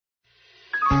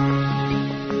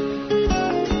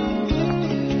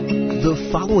The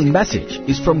following message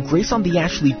is from Grace on the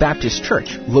Ashley Baptist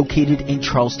Church, located in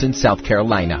Charleston, South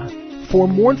Carolina. For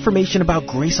more information about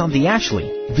Grace on the Ashley,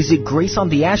 visit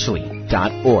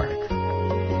graceontheashley.org.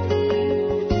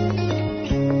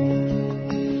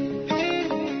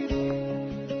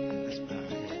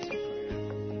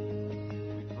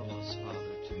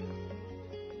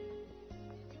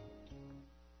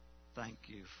 Thank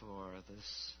you for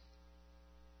this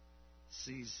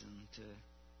season to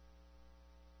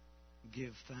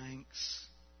give thanks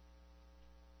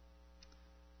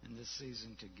and this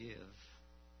season to give.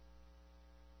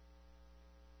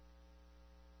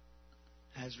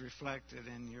 As reflected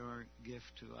in your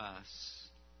gift to us,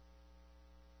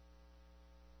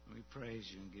 we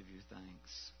praise you and give you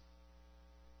thanks.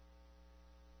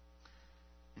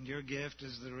 And your gift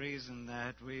is the reason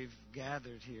that we've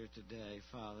gathered here today,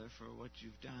 Father, for what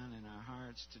you've done in our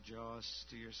hearts to draw us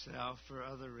to yourself, for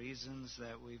other reasons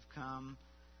that we've come,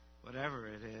 whatever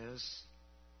it is.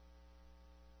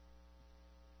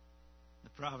 The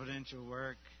providential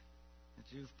work that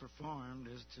you've performed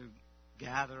is to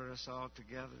gather us all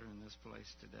together in this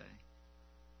place today.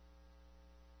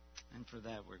 And for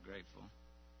that we're grateful.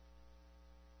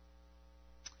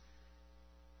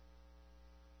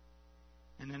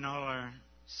 And in all our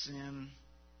sin,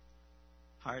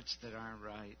 hearts that aren't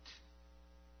right,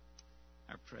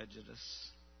 our prejudice,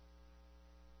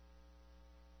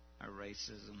 our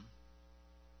racism,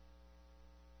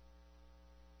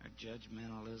 our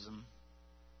judgmentalism,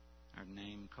 our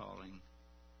name-calling,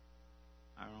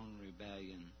 our own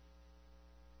rebellion.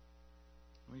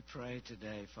 We pray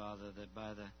today, Father, that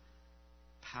by the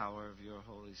power of your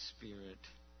Holy Spirit,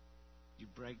 you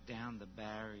break down the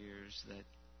barriers that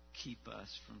keep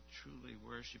us from truly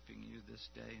worshiping you this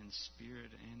day in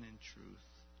spirit and in truth.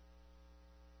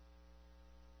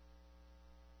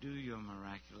 Do your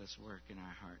miraculous work in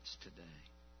our hearts today.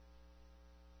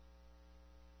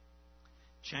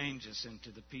 Change us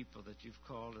into the people that you've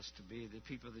called us to be, the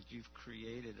people that you've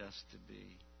created us to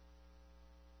be,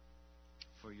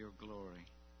 for your glory.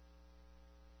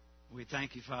 We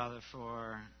thank you, Father,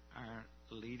 for our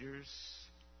leaders.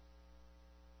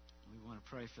 We want to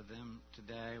pray for them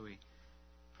today. We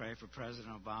pray for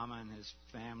President Obama and his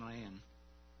family and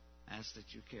ask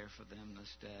that you care for them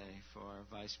this day, for our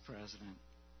Vice President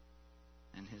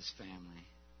and his family,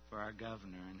 for our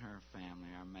governor and her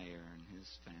family, our mayor and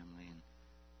his family, and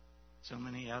so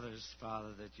many others,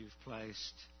 Father, that you've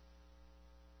placed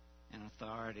in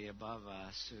authority above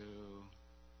us who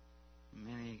in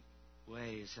many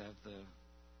ways have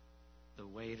the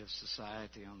weight of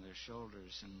society on their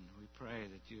shoulders. And we pray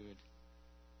that you would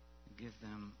give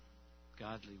them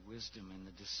godly wisdom in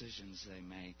the decisions they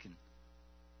make and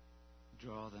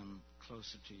draw them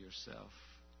closer to yourself.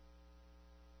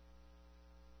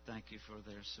 Thank you for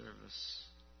their service.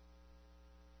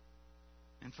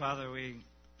 And Father, we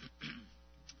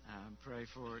pray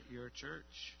for your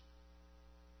church,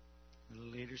 the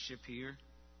leadership here.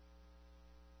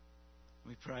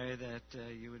 We pray that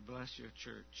you would bless your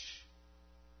church.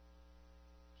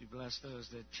 You bless those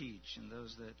that teach and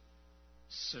those that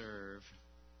serve.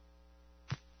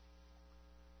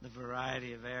 The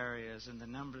variety of areas and the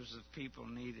numbers of people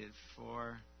needed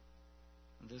for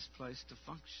this place to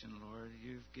function, Lord.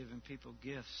 You've given people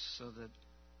gifts so that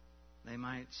they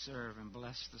might serve and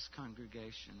bless this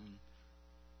congregation. And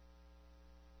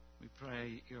we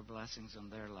pray your blessings on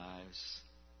their lives.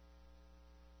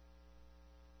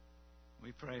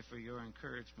 We pray for your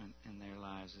encouragement in their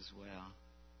lives as well.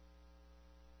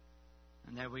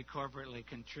 And that we corporately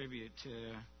contribute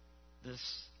to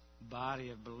this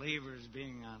body of believers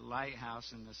being a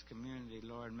lighthouse in this community.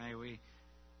 Lord, may we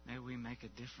make a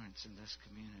difference in this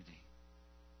community.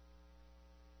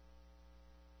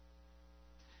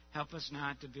 Help us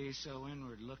not to be so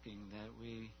inward-looking that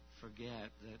we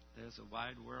forget that there's a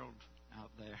wide world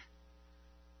out there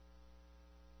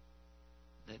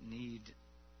that need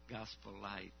gospel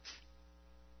light.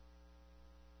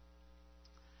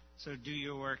 So do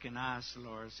your work in us,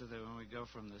 Lord, so that when we go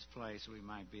from this place, we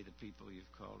might be the people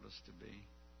you've called us to be.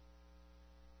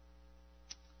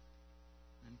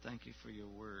 And thank you for your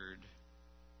word.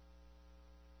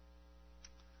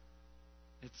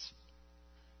 It's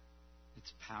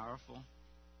powerful.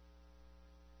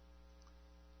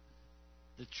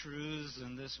 The truths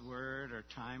in this word are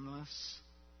timeless.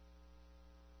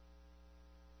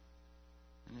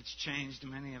 And it's changed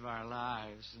many of our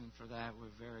lives, and for that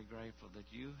we're very grateful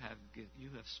that you have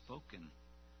spoken.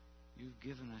 You've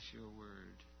given us your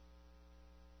word.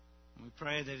 And we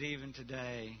pray that even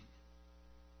today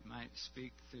you might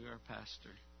speak through our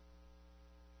pastor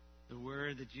the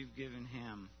word that you've given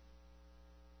him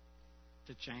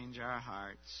to change our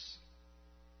hearts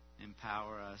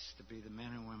empower us to be the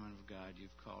men and women of God you've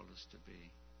called us to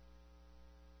be.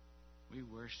 We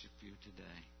worship you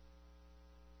today.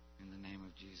 In the name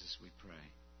of Jesus we pray.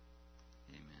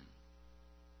 Amen.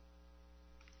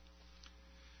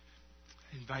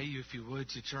 I invite you, if you would,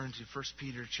 to turn to 1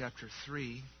 Peter chapter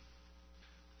 3.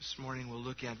 This morning we'll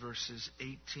look at verses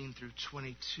 18 through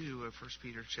 22 of 1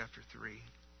 Peter chapter 3.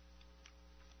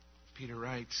 Peter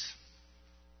writes,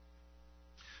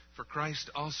 "For Christ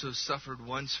also suffered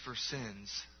once for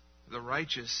sins, the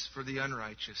righteous for the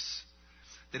unrighteous,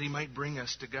 that he might bring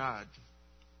us to God,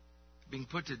 being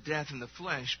put to death in the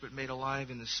flesh, but made alive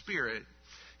in the Spirit,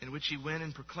 in which he went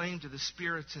and proclaimed to the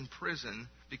spirits in prison,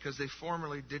 because they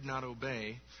formerly did not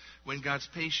obey, when God's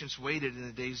patience waited in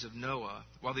the days of Noah,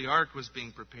 while the ark was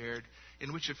being prepared,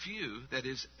 in which a few, that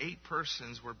is, 8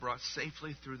 persons, were brought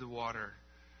safely through the water.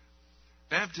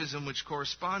 Baptism, which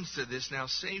corresponds to this, now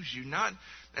saves you, not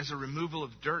as a removal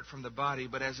of dirt from the body,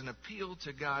 but as an appeal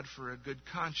to God for a good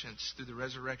conscience through the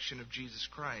resurrection of Jesus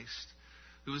Christ,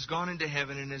 who has gone into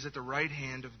heaven and is at the right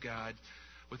hand of God,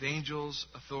 with angels,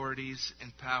 authorities,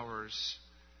 and powers,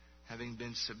 having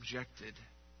been subjected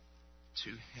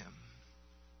to him."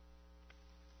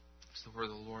 It's the word of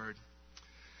the Lord.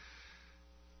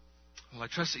 Well, I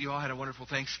trust that you all had a wonderful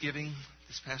Thanksgiving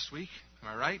this past week. Am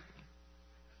I right?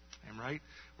 I'm right.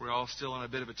 We're all still on a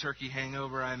bit of a turkey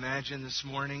hangover, I imagine, this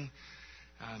morning.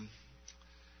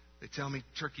 They tell me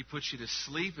turkey puts you to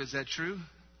sleep. Is that true?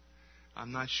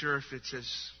 I'm not sure if it's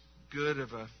as good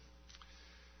of a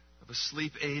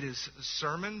sleep aid as a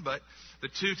sermon, but the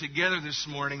two together this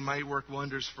morning might work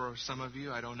wonders for some of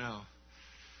you. I don't know.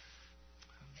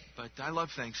 But I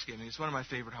love Thanksgiving. It's one of my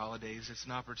favorite holidays. It's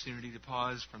an opportunity to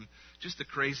pause from just the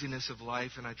craziness of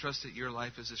life, and I trust that your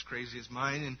life is as crazy as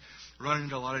mine, and running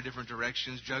into a lot of different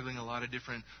directions, juggling a lot of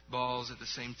different balls at the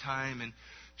same time, and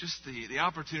just the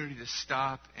opportunity to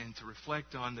stop and to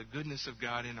reflect on the goodness of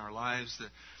God in our lives,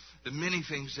 the many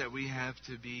things that we have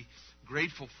to be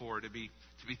grateful for, to be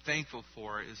thankful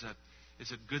for, is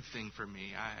a good thing for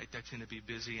me. I tend to be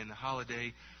busy, and the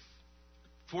holiday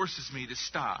forces me to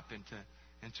stop and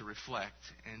to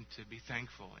reflect and to be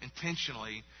thankful,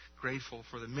 intentionally grateful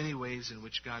for the many ways in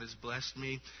which God has blessed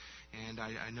me. And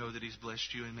I know that he's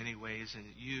blessed you in many ways, and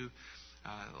that you,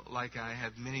 like I,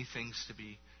 have many things to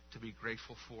be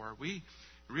grateful for. We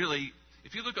really,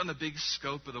 if you look on the big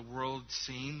scope of the world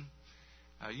scene,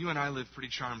 you and I live pretty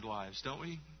charmed lives, don't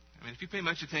we? I mean, if you pay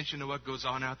much attention to what goes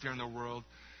on out there in the world,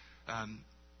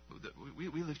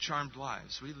 we live charmed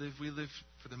lives. We live,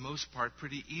 for the most part,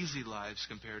 pretty easy lives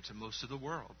compared to most of the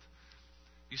world.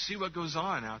 You see what goes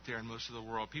on out there in most of the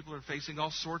world. People are facing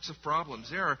all sorts of problems.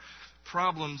 There are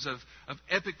problems of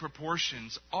epic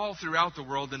proportions all throughout the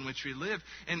world in which we live.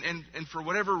 And for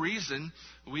whatever reason,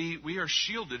 we are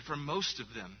shielded from most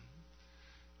of them.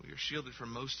 We are shielded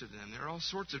from most of them. There are all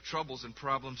sorts of troubles and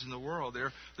problems in the world.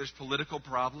 There's political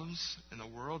problems in the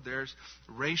world. There's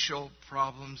racial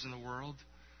problems in the world.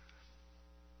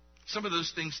 Some of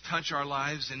those things touch our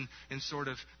lives in sort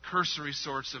of cursory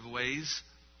sorts of ways.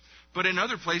 But in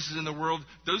other places in the world,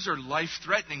 those are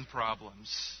life-threatening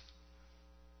problems.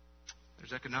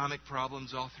 There's economic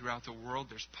problems all throughout the world.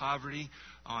 There's poverty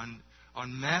on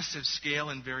massive scale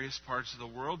in various parts of the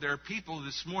world. There are people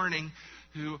this morning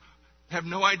who have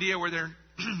no idea where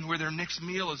their next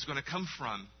meal is going to come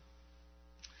from.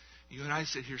 You and I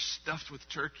sit here stuffed with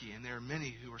turkey, and there are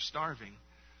many who are starving.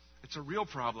 It's a real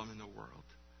problem in the world.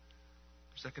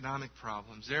 There's economic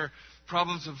problems. There are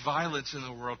problems of violence in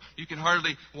the world. You can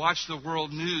hardly watch the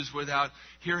world news without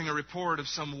hearing a report of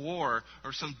some war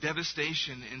or some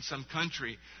devastation in some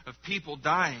country, of people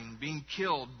dying, being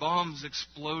killed, bombs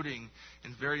exploding,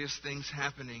 and various things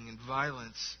happening, and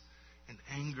violence and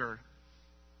anger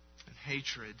and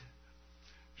hatred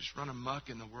just run amok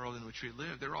in the world in which we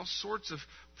live. There are all sorts of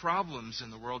problems in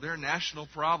the world. There are national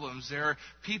problems. There are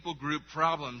people group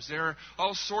problems. There are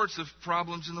all sorts of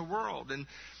problems in the world.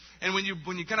 And when you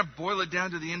kind of boil it down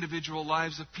to the individual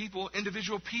lives of people,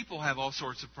 individual people have all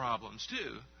sorts of problems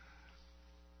too.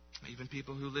 Even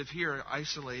people who live here,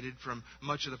 isolated from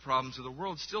much of the problems of the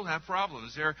world, still have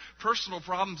problems. There are personal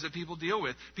problems that people deal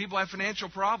with. People have financial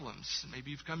problems. Maybe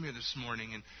you've come here this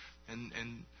morning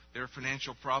and there are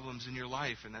financial problems in your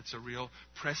life, and that's a real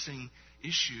pressing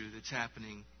issue that's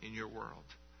happening in your world.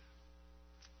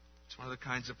 It's one of the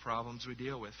kinds of problems we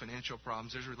deal with, financial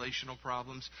problems. There's relational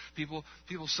problems. People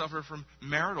suffer from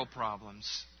marital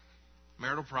problems.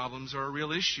 Marital problems are a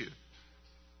real issue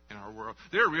in our world.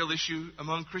 They're a real issue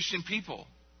among Christian people.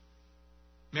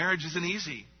 Marriage isn't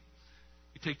easy.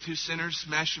 You take two sinners,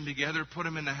 smash them together, put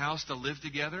them in the house to live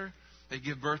together. They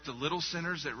give birth to little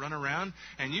sinners that run around,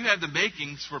 and you have the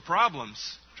makings for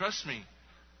problems Trust me.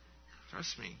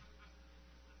 Trust me.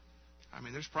 I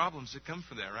mean, there's problems that come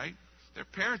from that, right? There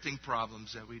are parenting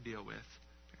problems that we deal with.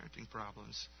 Parenting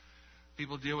problems.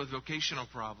 People deal with vocational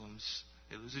problems.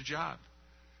 They lose a job.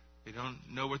 They don't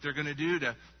know what they're going to do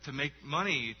to make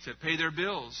money, to pay their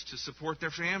bills, to support their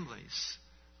families.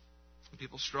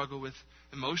 People struggle with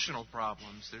emotional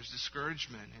problems. There's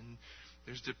discouragement and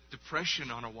there's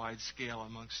depression on a wide scale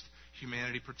amongst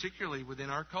humanity, particularly within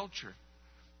our culture.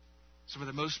 Some of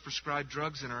the most prescribed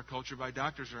drugs in our culture by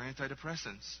doctors are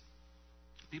antidepressants.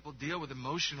 People deal with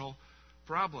emotional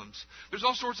problems. There's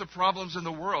all sorts of problems in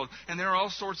the world, and there are all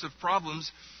sorts of problems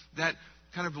that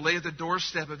kind of lay at the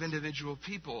doorstep of individual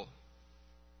people.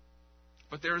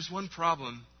 But there is one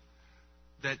problem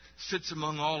that sits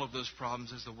among all of those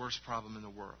problems as the worst problem in the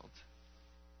world.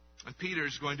 And Peter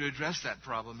is going to address that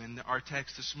problem in our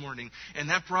text this morning.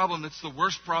 And that problem that's the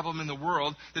worst problem in the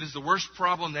world, that is the worst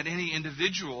problem that any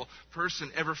individual person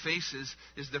ever faces,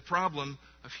 is the problem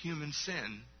of human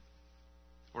sin.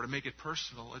 Or to make it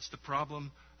personal, it's the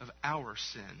problem of our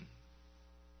sin.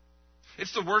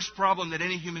 It's the worst problem that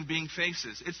any human being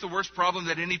faces. It's the worst problem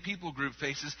that any people group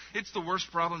faces. It's the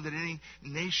worst problem that any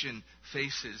nation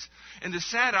faces. And the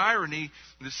sad irony,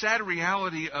 the sad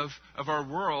reality of our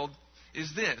world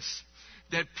is this,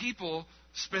 that people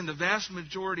spend the vast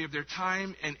majority of their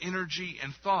time and energy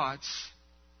and thoughts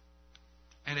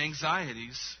and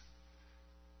anxieties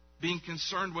being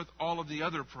concerned with all of the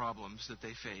other problems that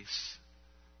they face,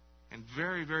 and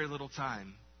very, very little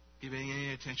time giving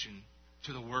any attention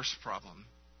to the worst problem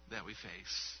that we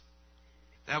face.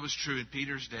 That was true in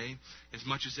Peter's day as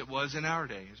much as it was in our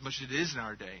day, as much as it is in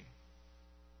our day.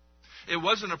 It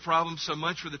wasn't a problem so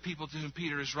much for the people to whom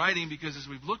Peter is writing, because as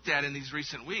we've looked at in these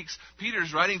recent weeks, Peter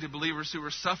is writing to believers who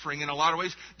are suffering in a lot of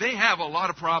ways. They have a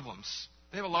lot of problems.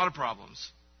 They have a lot of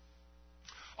problems.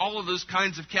 All of those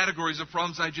kinds of categories of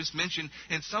problems I just mentioned,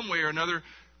 in some way or another,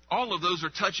 all of those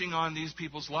are touching on these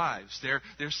people's lives.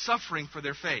 They're suffering for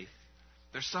their faith.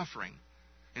 They're suffering.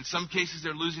 In some cases,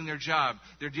 they're losing their job.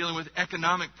 They're dealing with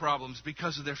economic problems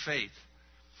because of their faith.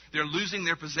 They're losing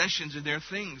their possessions and their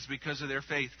things because of their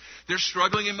faith. They're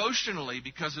struggling emotionally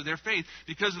because of their faith,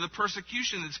 because of the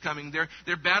persecution that's coming.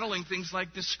 They're battling things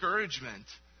like discouragement,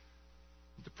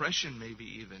 depression maybe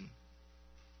even.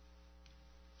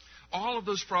 All of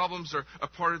those problems are a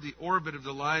part of the orbit of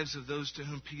the lives of those to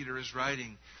whom Peter is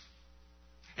writing.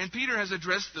 And Peter has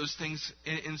addressed those things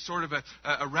in sort of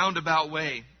a roundabout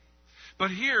way. But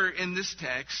here in this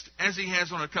text, as he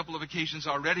has on a couple of occasions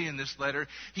already in this letter,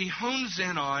 he hones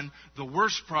in on the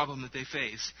worst problem that they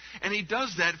face. And he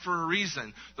does that for a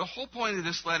reason. The whole point of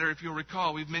this letter, if you'll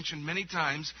recall, we've mentioned many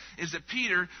times, is that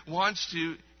Peter wants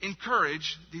to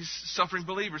encourage these suffering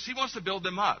believers. He wants to build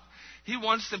them up. He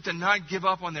wants them to not give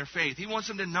up on their faith. He wants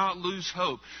them to not lose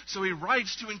hope. So he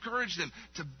writes to encourage them,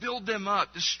 to build them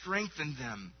up, to strengthen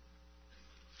them.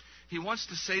 He wants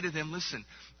to say to them, listen,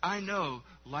 I know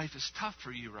life is tough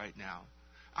for you right now.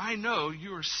 I know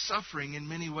you are suffering in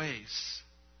many ways.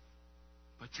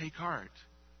 But take heart.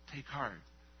 Take heart.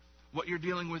 What you're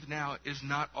dealing with now is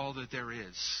not all that there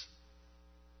is.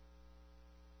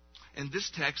 And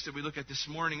this text that we look at this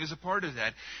morning is a part of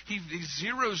that. He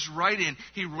zeroes right in.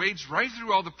 He wades right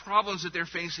through all the problems that they're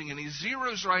facing, and he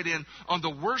zeroes right in on the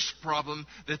worst problem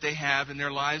that they have in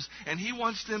their lives. And he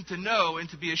wants them to know and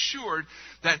to be assured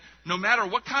that no matter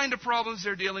what kind of problems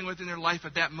they're dealing with in their life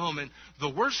at that moment, the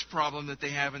worst problem that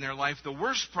they have in their life, the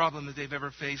worst problem that they've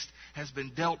ever faced, has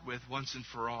been dealt with once and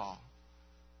for all.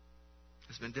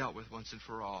 Has been dealt with once and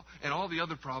for all. And all the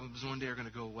other problems one day are going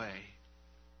to go away.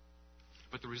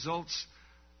 But the results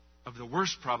of the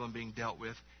worst problem being dealt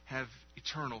with have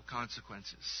eternal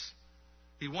consequences.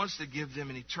 He wants to give them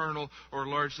an eternal, or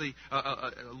largely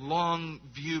a long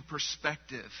view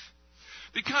perspective.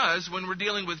 Because when we're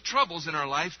dealing with troubles in our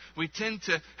life, we tend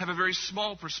to have a very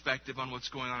small perspective on what's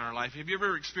going on in our life. Have you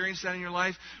ever experienced that in your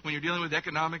life? When you're dealing with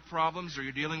economic problems, or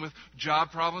you're dealing with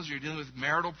job problems, or you're dealing with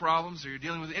marital problems, or you're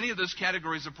dealing with any of those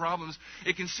categories of problems,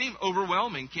 it can seem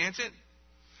overwhelming, can't it?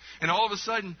 And all of a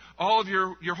sudden, all of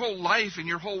your whole life and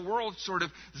your whole world sort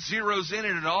of zeroes in,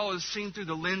 and it all is seen through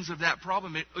the lens of that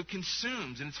problem. It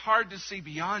consumes, and it's hard to see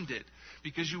beyond it,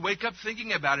 because you wake up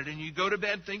thinking about it, and you go to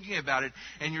bed thinking about it,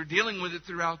 and you're dealing with it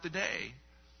throughout the day.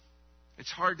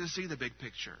 It's hard to see the big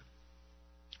picture,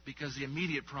 because the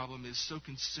immediate problem is so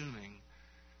consuming.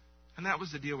 And that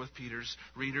was the deal with Peter's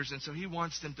readers, and so he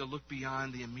wants them to look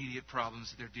beyond the immediate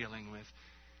problems that they're dealing with,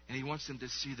 and he wants them to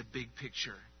see the big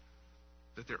picture.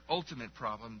 That their ultimate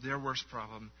problem, their worst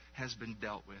problem, has been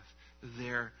dealt with.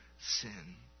 Their sin.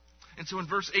 And so in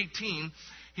verse 18,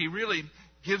 he really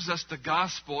gives us the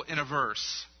gospel in a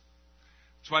verse.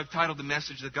 That's why I've titled the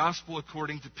message, The Gospel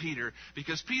According to Peter,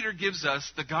 because Peter gives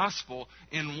us the gospel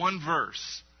in one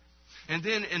verse. And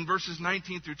then in verses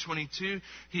 19 through 22,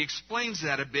 he explains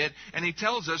that a bit, and he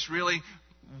tells us really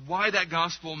why that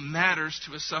gospel matters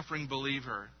to a suffering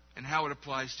believer and how it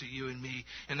applies to you and me.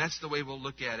 And that's the way we'll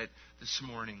look at it this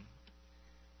morning.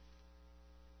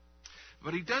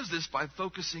 But he does this by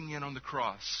focusing in on the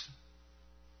cross.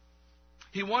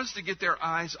 He wants to get their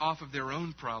eyes off of their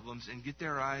own problems and get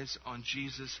their eyes on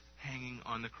Jesus hanging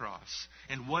on the cross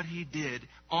and what he did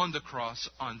on the cross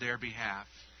on their behalf.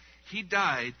 He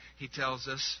died, he tells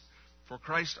us, for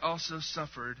Christ also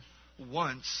suffered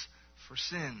once for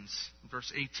sins.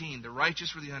 Verse 18, the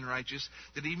righteous for the unrighteous,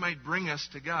 that he might bring us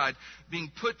to God,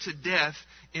 being put to death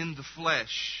in the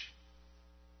flesh.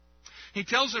 He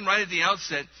tells them right at the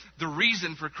outset the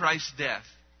reason for Christ's death.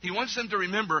 He wants them to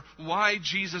remember why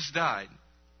Jesus died.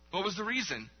 What was the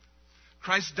reason?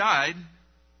 Christ died,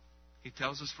 he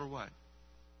tells us, for what?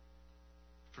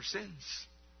 For sins.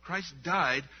 Christ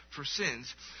died for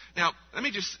sins. Now, let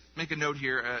me just make a note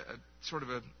here, sort of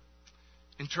a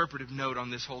interpretive note on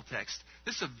this whole text.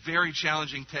 This is a very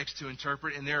challenging text to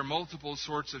interpret, and there are multiple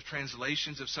sorts of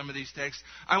translations of some of these texts.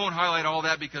 I won't highlight all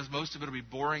that because most of it will be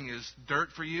boring as dirt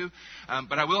for you,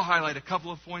 but I will highlight a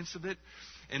couple of points of it.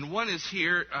 And one is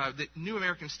here, the New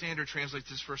American Standard translates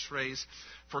this first phrase,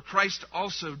 for Christ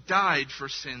also died for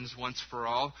sins once for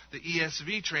all. The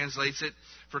ESV translates it,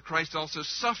 for Christ also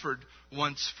suffered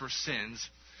once for sins.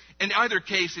 In either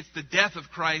case, it's the death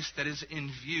of Christ that is in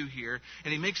view here.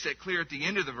 And he makes that clear at the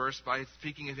end of the verse by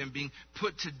speaking of him being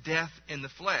put to death in the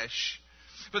flesh.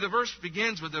 But the verse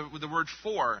begins with the word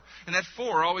for. And that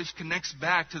for always connects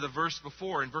back to the verse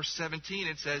before. In verse 17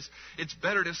 it says, it's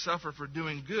better to suffer for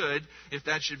doing good, if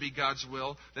that should be God's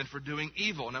will, than for doing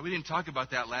evil. Now, we didn't talk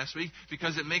about that last week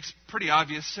because it makes pretty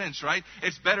obvious sense, right?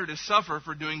 It's better to suffer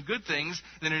for doing good things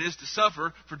than it is to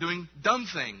suffer for doing dumb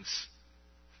things.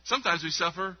 Sometimes we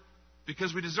suffer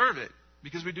because we deserve it,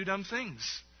 because we do dumb things.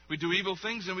 We do evil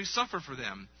things and we suffer for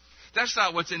them. That's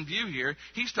not what's in view here.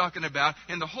 He's talking about,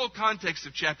 in the whole context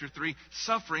of chapter 3,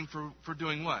 suffering for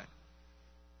doing what?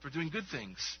 For doing good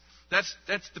things. That's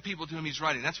the people to whom he's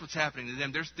writing. That's what's happening to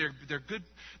them. They're good,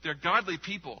 they're godly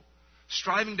people,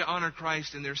 striving to honor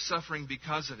Christ, and they're suffering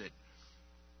because of it.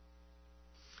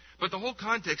 But the whole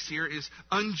context here is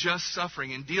unjust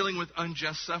suffering and dealing with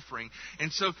unjust suffering.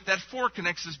 And so that for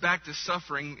connects us back to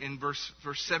suffering in verse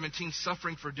 17,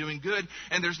 suffering for doing good.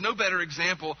 And there's no better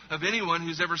example of anyone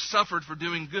who's ever suffered for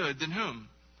doing good than whom?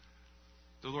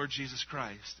 The Lord Jesus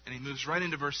Christ. And he moves right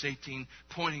into verse 18,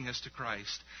 pointing us to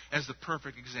Christ as the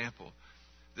perfect example.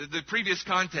 The previous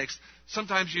context,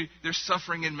 sometimes there's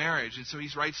suffering in marriage, and so he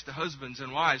writes to husbands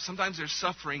and wives. Sometimes there's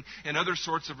suffering in other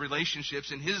sorts of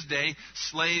relationships. In his day,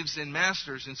 slaves and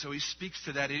masters, and so he speaks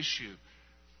to that issue.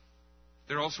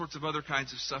 There are all sorts of other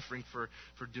kinds of suffering for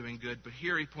doing good, but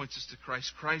here he points us to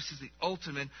Christ. Christ is the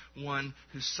ultimate one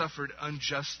who suffered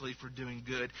unjustly for doing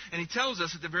good. And he tells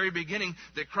us at the very beginning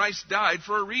that Christ died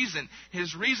for a reason.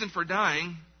 His reason for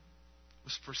dying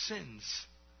was for sins.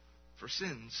 For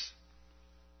sins.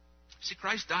 See,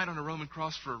 Christ died on a Roman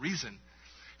cross for a reason.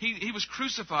 He was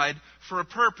crucified for a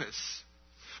purpose.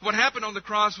 What happened on the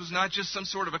cross was not just some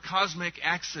sort of a cosmic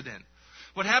accident.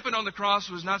 What happened on the cross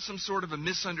was not some sort of a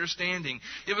misunderstanding.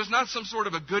 It was not some sort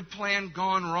of a good plan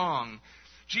gone wrong.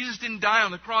 Jesus didn't die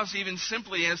on the cross even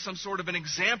simply as some sort of an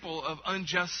example of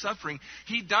unjust suffering.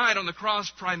 He died on the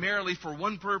cross primarily for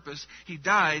one purpose. He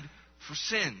died for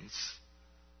sins.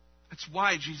 That's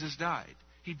why Jesus died.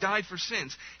 He died for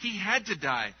sins. He had to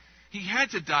die. He had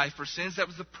to die for sins. That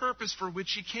was the purpose for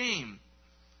which he came.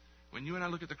 When you and I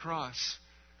look at the cross,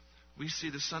 we see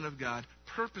the Son of God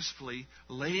purposefully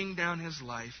laying down his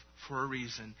life for a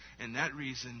reason, and that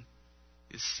reason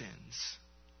is sins.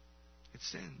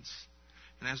 It's sins.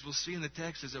 And as we'll see in the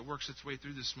text as it works its way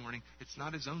through this morning, it's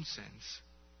not his own sins.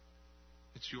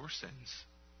 It's your sins.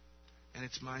 And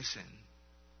it's my sin.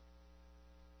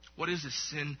 What is the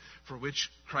sin for which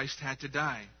Christ had to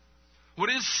die? What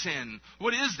is sin?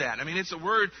 What is that? I mean, it's a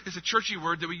word, it's a churchy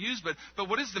word that we use, but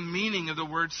what is the meaning of the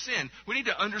word sin? We need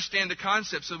to understand the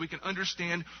concept so we can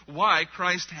understand why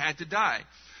Christ had to die.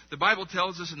 The Bible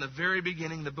tells us in the very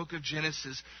beginning, the book of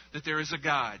Genesis, that there is a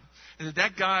God. And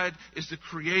that God is the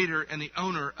creator and the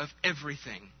owner of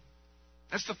everything.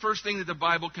 That's the first thing that the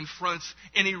Bible confronts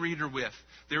any reader with.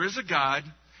 There is a God,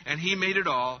 and he made it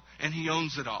all, and he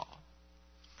owns it all.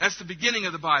 That's the beginning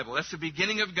of the Bible. That's the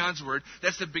beginning of God's Word.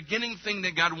 That's the beginning thing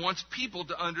that God wants people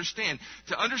to understand.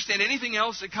 To understand anything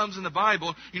else that comes in the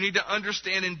Bible, you need to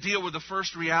understand and deal with the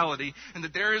first reality, and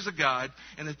that there is a God,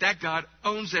 and that God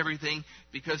owns everything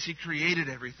because He created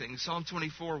everything. Psalm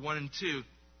 24, 1 and 2.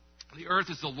 The earth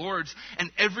is the Lord's,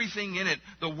 and everything in it,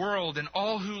 the world and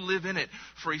all who live in it.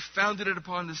 For He founded it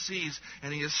upon the seas,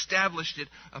 and He established it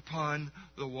upon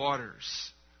the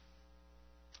waters.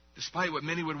 Despite what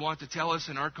many would want to tell us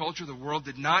in our culture, the world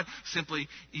did not simply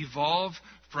evolve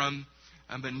from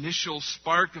an initial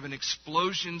spark of an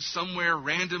explosion somewhere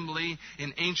randomly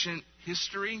in ancient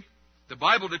history. The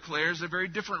Bible declares a very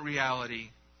different reality.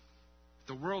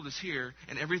 The world is here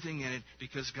and everything in it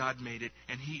because God made it,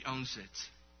 and He owns it.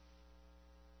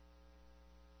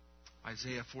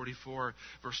 Isaiah 44,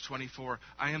 verse 24,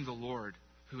 I am the Lord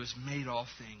who has made all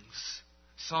things.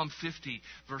 Psalm 50,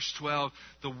 verse 12,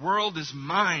 the world is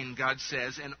mine, God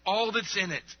says, and all that's in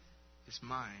it is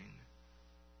mine.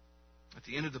 At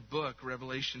the end of the book,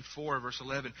 Revelation 4, verse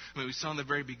 11, we saw in the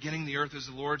very beginning, the earth is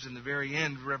the Lord's, and the very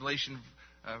end, Revelation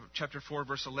chapter 4,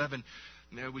 verse 11,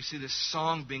 we see this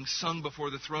song being sung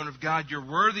before the throne of God. You're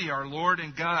worthy, our Lord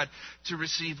and God, to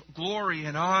receive glory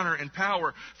and honor and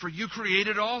power, for you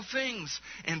created all things,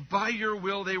 and by your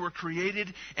will they were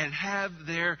created and have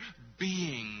their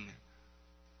being.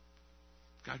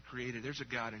 God created, there's a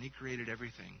God, and He created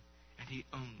everything, and He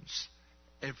owns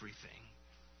everything.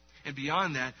 And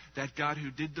beyond that, that God who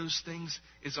did those things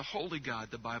is a holy God,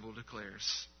 the Bible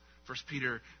declares.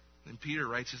 Peter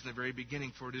writes this in the very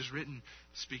beginning, for it is written,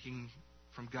 speaking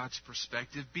from God's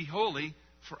perspective, be holy,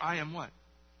 for I am what?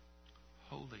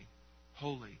 Holy.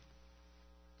 Holy.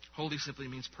 Holy simply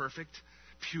means perfect,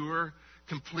 pure,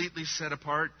 completely set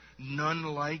apart, none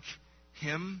like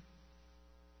Him.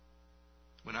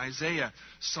 When Isaiah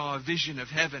saw a vision of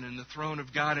heaven and the throne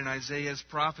of God in Isaiah's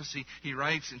prophecy, he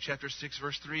writes in chapter 6,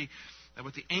 verse 3, that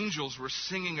what the angels were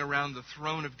singing around the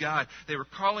throne of God, they were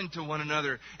calling to one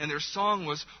another, and their song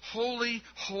was, holy,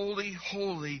 holy,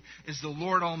 holy is the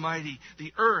Lord Almighty.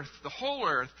 The earth, the whole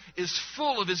earth, is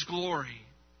full of His glory.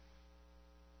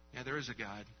 Yeah, there is a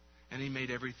God, and He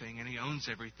made everything, and He owns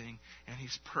everything, and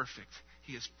He's perfect.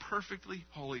 He is perfectly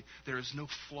holy. There is no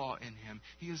flaw in Him.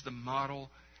 He is the model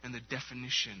and the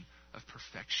definition of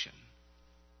perfection.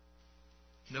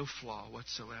 No flaw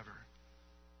whatsoever.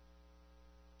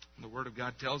 And the Word of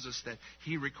God tells us that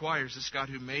He requires, this God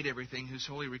who made everything, who's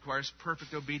holy, requires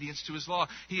perfect obedience to His law.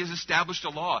 He has established a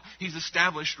law. He's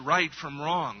established right from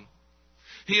wrong.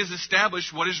 He has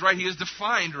established what is right. He has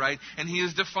defined right, and He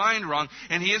has defined wrong.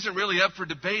 And He isn't really up for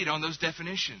debate on those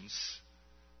definitions.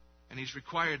 And He's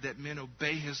required that men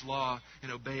obey His law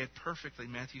and obey it perfectly.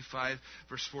 Matthew 5,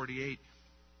 verse 48.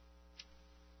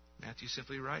 Matthew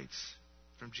simply writes,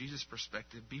 from Jesus'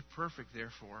 perspective, be perfect,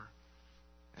 therefore,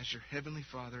 as your heavenly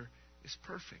Father is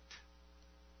perfect.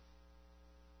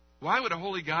 Why would a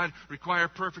holy God require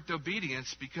perfect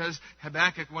obedience? Because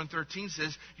Habakkuk 1:13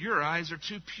 says, your eyes are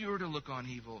too pure to look on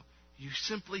evil. You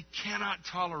simply cannot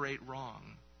tolerate wrong.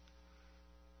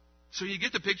 So you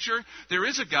get the picture? There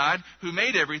is a God who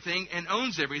made everything and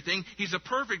owns everything. He's a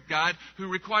perfect God who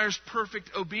requires perfect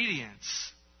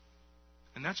obedience.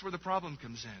 And that's where the problem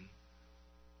comes in.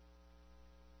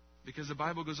 Because the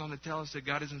Bible goes on to tell us that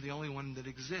God isn't the only one that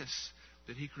exists,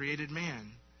 that He created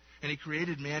man. And He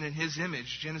created man in His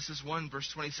image. Genesis 1, verse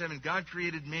 27, God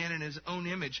created man in His own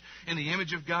image. In the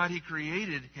image of God He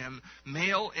created him.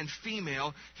 Male and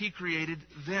female, He created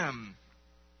them.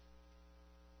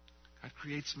 God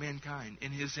creates mankind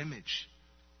in His image.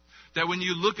 That when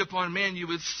you look upon man, you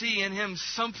would see in him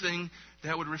something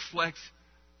that would reflect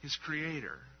his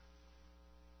Creator.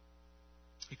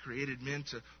 He created men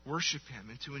to worship Him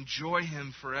and to enjoy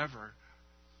Him forever.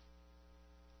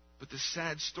 But the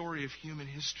sad story of human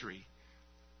history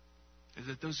is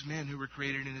that those men who were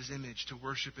created in His image to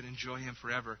worship and enjoy Him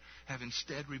forever have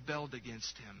instead rebelled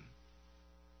against Him.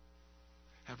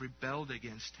 Have rebelled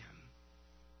against Him.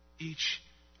 Each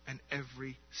and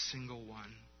every single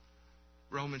one.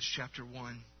 Romans chapter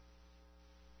 1.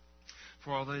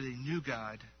 For although they knew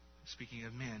God, speaking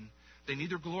of men, they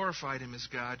neither glorified Him as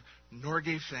God, nor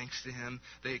gave thanks to Him.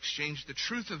 They exchanged the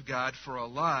truth of God for a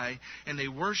lie, and they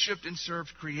worshipped and served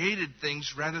created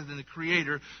things rather than the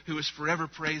Creator, who is forever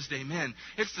praised. Amen.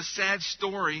 It's the sad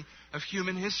story of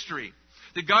human history.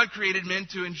 That God created men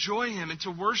to enjoy Him and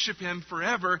to worship Him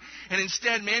forever, and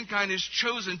instead mankind has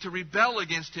chosen to rebel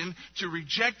against Him, to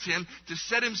reject Him, to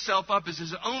set himself up as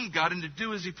his own God and to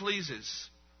do as he pleases.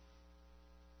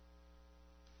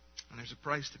 And there's a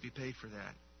price to be paid for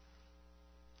that.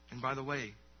 And by the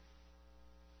way,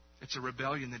 it's a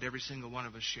rebellion that every single one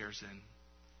of us shares in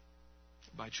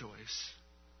by choice.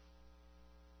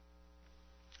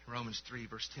 Romans 3,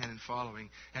 verse 10 and following,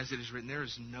 as it is written, there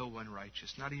is no one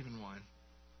righteous, not even one.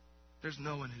 There's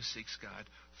no one who seeks God,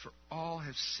 for all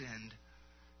have sinned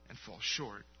and fall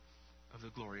short of the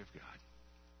glory of God.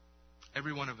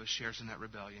 Every one of us shares in that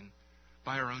rebellion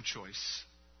by our own choice.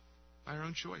 By our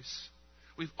own choice.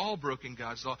 We've all broken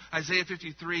God's law. Isaiah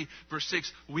 53, verse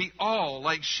 6, we all,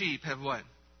 like sheep, have what?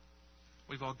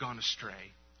 We've all gone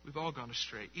astray. We've all gone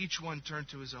astray. Each one turned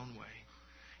to his own way.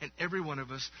 And every one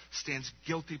of us stands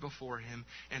guilty before him.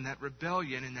 And that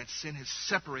rebellion and that sin has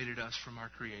separated us from our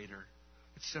Creator.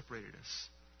 It's separated us.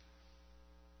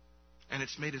 And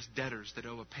it's made us debtors that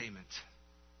owe a payment.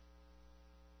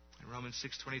 And Romans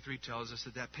 6:23 tells us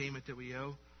that that payment that we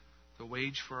owe, the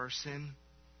wage for our sin,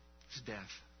 is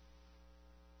death.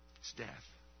 It's death.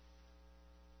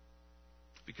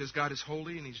 Because God is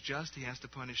holy and He's just, He has to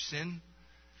punish sin.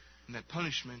 And that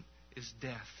punishment is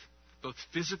death. Both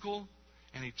physical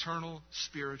and eternal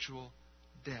spiritual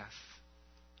death.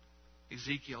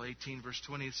 Ezekiel 18, verse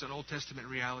 20, it's an Old Testament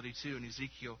reality too. In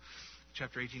Ezekiel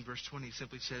chapter 18, verse 20, it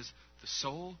simply says, the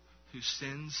soul who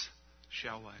sins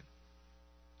shall what?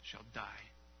 Shall die.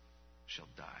 Shall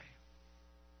die.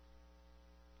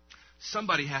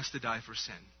 Somebody has to die for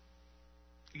sin.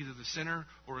 Either the sinner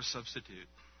or a substitute.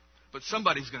 But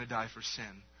somebody's going to die for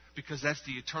sin, because that's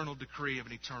the eternal decree of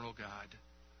an eternal God.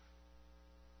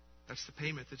 That's the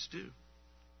payment that's due.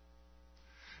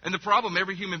 And the problem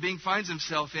every human being finds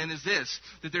himself in is this,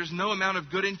 that there's no amount of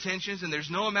good intentions and there's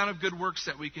no amount of good works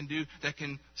that we can do that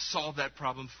can solve that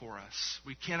problem for us.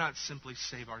 We cannot simply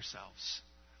save ourselves.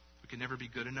 We can never be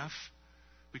good enough.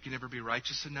 We can never be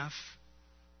righteous enough.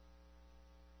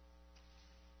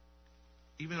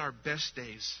 Even our best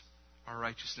days, our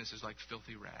righteousness is like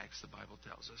filthy rags, the Bible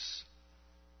tells us.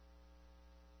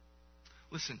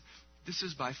 Listen, this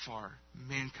is by far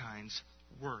mankind's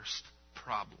worst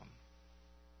problem.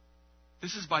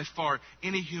 This is by far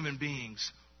any human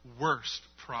being's worst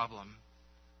problem.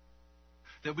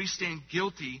 That we stand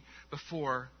guilty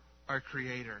before our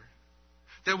Creator.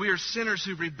 That we are sinners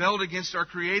who rebelled against our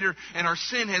Creator, and our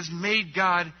sin has made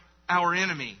God our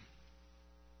enemy.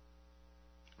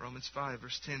 Romans 5,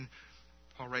 verse 10,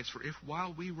 Paul writes, for if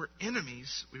while we were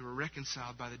enemies, we were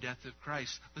reconciled by the death of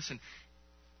Christ. Listen,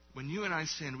 when you and I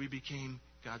sinned, we became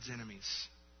God's enemies.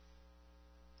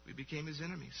 We became His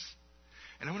enemies.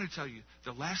 And I want to tell you,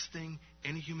 the last thing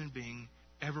any human being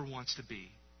ever wants to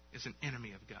be is an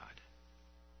enemy of God.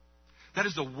 That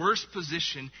is the worst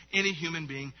position any human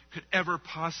being could ever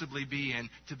possibly be in,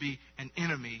 to be an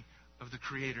enemy of the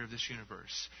Creator of this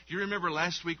universe. You remember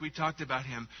last week we talked about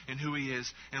Him and who He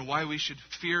is and why we should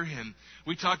fear Him.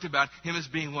 We talked about Him as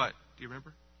being what? Do you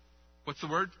remember? What's the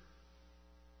word?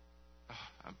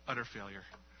 Oh, utter failure.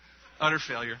 Utter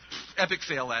failure. Epic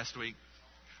fail last week.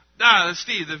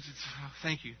 Steve,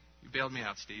 thank you. You bailed me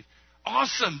out, Steve.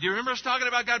 Awesome. Do you remember us talking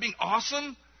about God being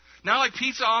awesome? Not like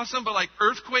pizza awesome, but like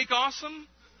earthquake awesome?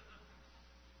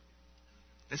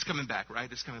 It's coming back,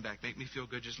 right? It's coming back. Make me feel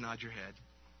good. Just nod your head.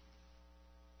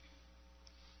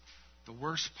 The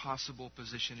worst possible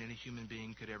position any human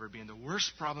being could ever be in, the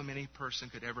worst problem any person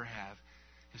could ever have,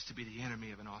 is to be the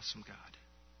enemy of an awesome God.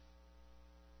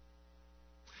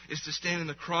 Is to stand in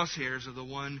the crosshairs of the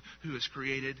one who has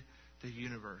created the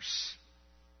universe.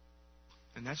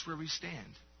 And that's where we stand.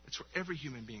 It's where every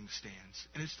human being stands.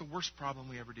 And it's the worst problem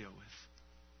we ever deal with.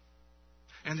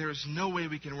 And there is no way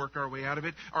we can work our way out of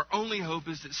it. Our only hope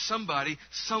is that somebody,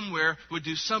 somewhere, would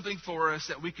do something for us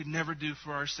that we could never do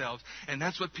for ourselves. And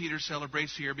that's what Peter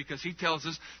celebrates here, because he tells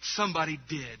us somebody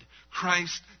did.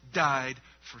 Christ died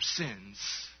for sins.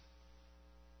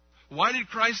 Why did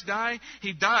Christ die?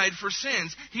 He died for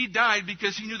sins. He died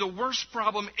because He knew the worst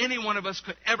problem any one of us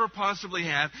could ever possibly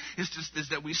have is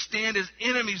that we stand as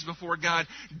enemies before God,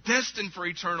 destined for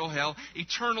eternal hell,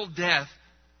 eternal death,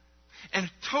 and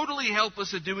totally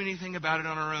helpless to do anything about it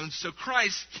on our own. So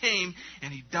Christ came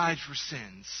and He died for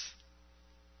sins.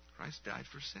 Christ died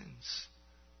for sins.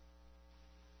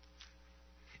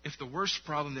 If the worst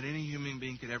problem that any human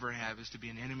being could ever have is to be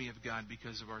an enemy of God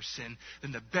because of our sin,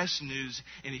 then the best news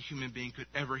any human being could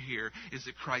ever hear is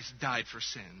that Christ died for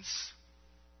sins.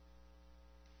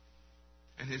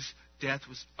 And His death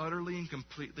was utterly and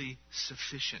completely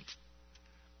sufficient.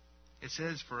 It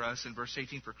says for us in verse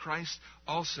 18, for Christ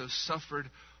also suffered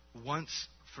once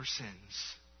for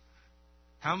sins.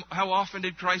 How often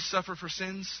did Christ suffer for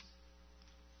sins?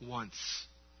 Once.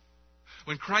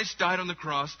 When Christ died on the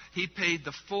cross, He paid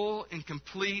the full and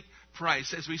complete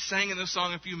price. As we sang in the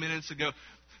song a few minutes ago,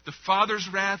 the Father's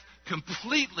wrath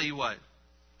completely what?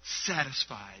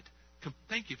 Satisfied.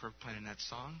 Thank you for playing that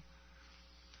song.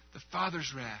 The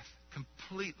Father's wrath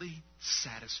completely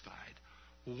satisfied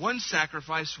one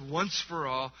sacrifice, once for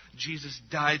all. Jesus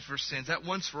died for sins. That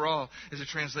once for all is a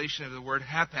translation of the word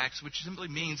hapax, which simply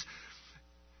means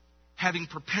having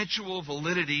perpetual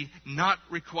validity, not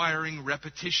requiring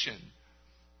repetition.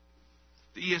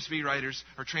 The ESV writers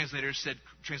or translators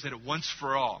translated once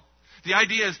for all. The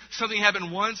idea is something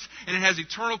happened once and it has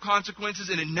eternal consequences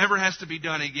and it never has to be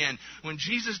done again. When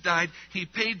Jesus died, He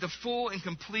paid the full and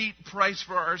complete price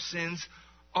for our sins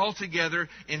altogether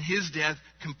in His death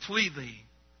completely.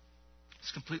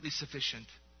 It's completely sufficient.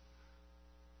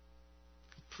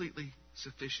 Completely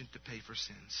sufficient to pay for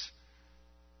sins.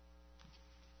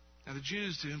 Now, the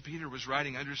Jews to whom Peter was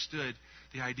writing understood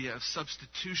the idea of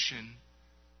substitution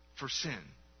for sin.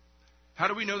 How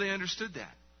do we know they understood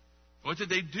that? What did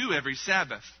they do every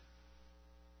Sabbath?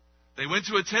 They went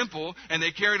to a temple and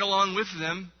they carried along with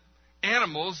them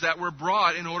animals that were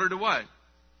brought in order to what?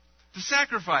 To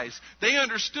sacrifice. They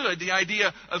understood the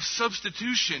idea of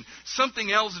substitution,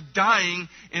 something else dying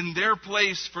in their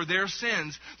place for their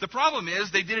sins. The problem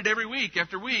is they did it every week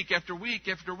after week after week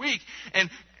after week. And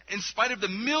in spite of the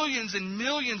millions and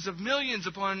millions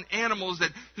upon animals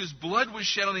whose blood was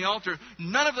shed on the altar,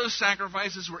 none of those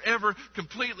sacrifices were ever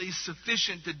completely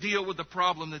sufficient to deal with the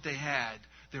problem that they had,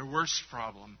 their worst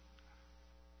problem.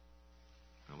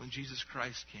 But when Jesus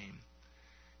Christ came,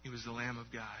 He was the Lamb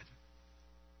of God.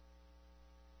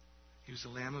 He was the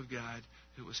Lamb of God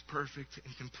who was perfect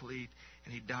and complete,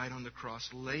 and He died on the cross,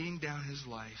 laying down His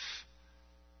life,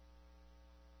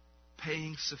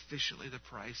 paying sufficiently the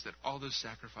price that all those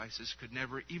sacrifices could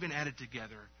never, even added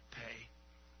together, pay.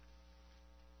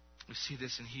 We see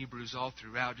this in Hebrews all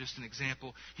throughout. Just an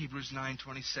example, Hebrews 9,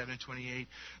 27 and 28.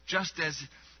 Just as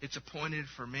it's appointed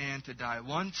for man to die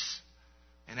once,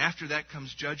 and after that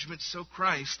comes judgment, so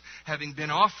Christ, having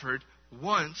been offered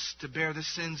once to bear the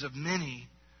sins of many,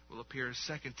 will appear a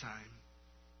second time.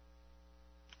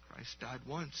 Christ died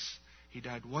once. He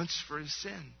died once for his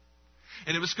sin.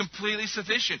 And it was completely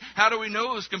sufficient. How do we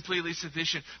know it was completely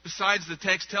sufficient? Besides, the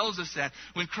text tells us that.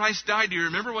 When Christ died, do you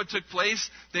remember what took place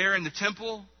there in the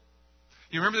temple?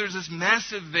 You remember there's this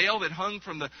massive veil that hung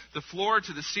from the floor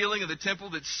to the ceiling of the temple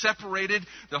that separated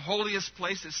the holiest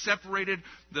place, that separated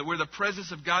where the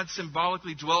presence of God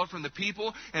symbolically dwelt from the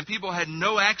people, and people had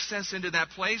no access into that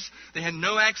place. They had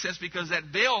no access because that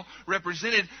veil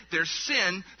represented their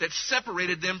sin that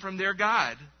separated them from their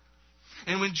God.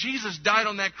 And when Jesus died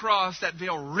on that cross, that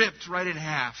veil ripped right in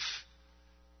half.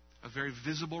 A very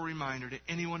visible reminder to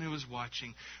anyone who was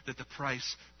watching that the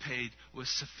price paid was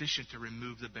sufficient to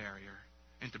remove the barrier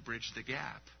and to bridge the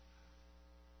gap.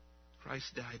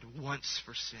 Christ died once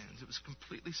for sins. It was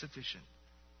completely sufficient.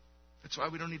 That's why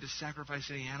we don't need to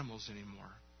sacrifice any animals anymore.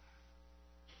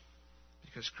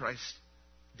 Because Christ's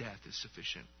death is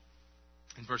sufficient.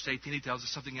 In verse 18, he tells us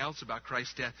something else about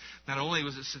Christ's death. Not only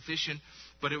was it sufficient,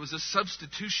 but it was a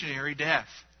substitutionary death.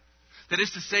 That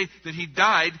is to say that He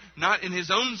died not in His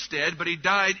own stead, but He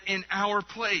died in our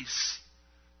place.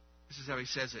 This is how he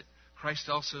says it. Christ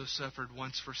also suffered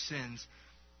once for sins.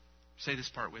 Say this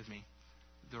part with me.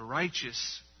 The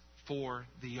righteous for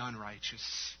the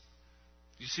unrighteous.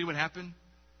 Do you see what happened?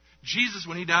 Jesus,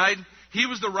 when He died, He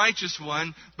was the righteous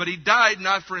one, but He died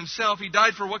not for Himself. He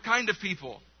died for what kind of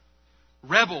people?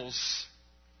 Rebels.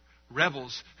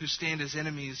 Rebels who stand as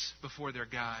enemies before their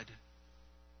God.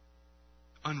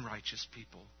 Unrighteous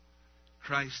people.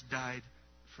 Christ died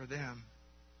for them.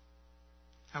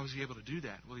 How was He able to do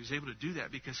that? Well, He was able to do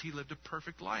that because He lived a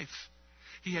perfect life.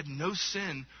 He had no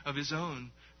sin of His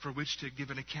own for which to give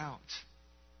an account.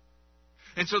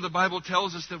 And so the Bible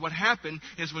tells us that what happened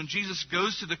is when Jesus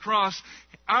goes to the cross,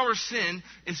 our sin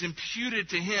is imputed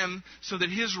to Him so that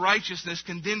His righteousness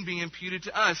can then be imputed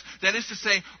to us. That is to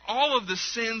say, all of the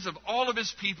sins of all of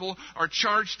His people are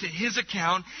charged to His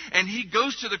account, and He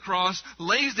goes to the cross,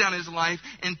 lays down His life,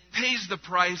 and pays the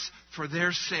price for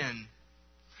their sin.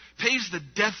 Pays the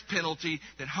death penalty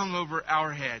that hung over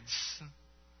our heads.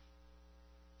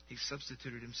 He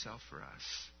substituted Himself for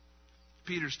us.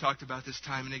 Peter's talked about this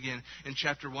time and again. In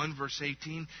chapter 1, verse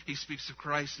 18, he speaks of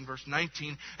Christ in verse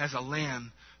 19 as a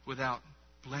lamb without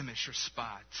blemish or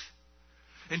spot.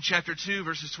 In chapter 2,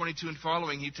 verses 22 and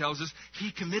following, he tells us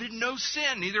He committed no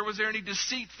sin, neither was there any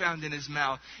deceit found in His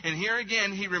mouth. And here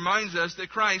again, he reminds us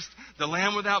that Christ, the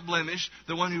lamb without blemish,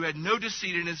 the one who had no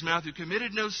deceit in His mouth, who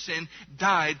committed no sin,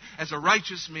 died as a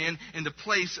righteous man in the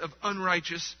place of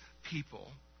unrighteous people.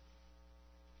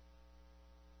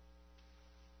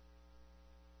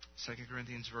 2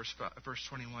 Corinthians verse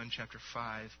 21, chapter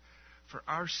 5. For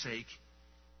our sake,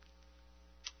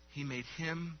 He made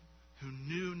Him who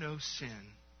knew no sin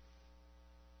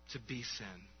to be sin,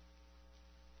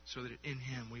 so that in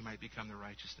Him we might become the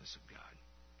righteousness of God.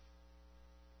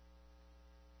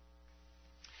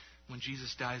 when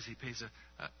Jesus dies, he pays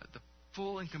the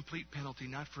full and complete penalty,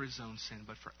 not for his own sin,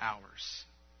 but for ours,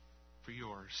 for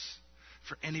yours,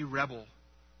 for any rebel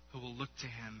who will look to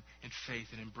him in faith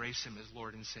and embrace him as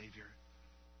Lord and Savior.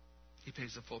 He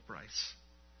pays the full price,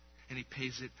 and he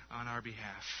pays it on our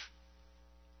behalf.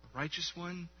 A righteous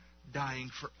one dying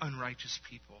for unrighteous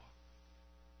people.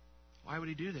 Why would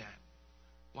he do that?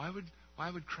 Why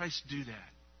would Christ do that?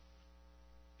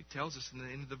 He tells us in the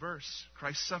end of the verse,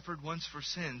 Christ suffered once for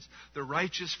sins, the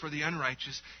righteous for the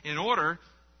unrighteous, in order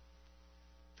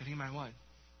that he might what?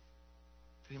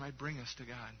 That he might bring us to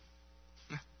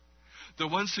God. The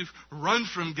ones who've run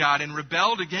from God and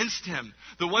rebelled against him,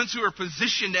 the ones who are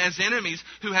positioned as enemies,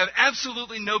 who have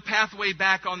absolutely no pathway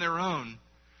back on their own.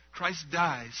 Christ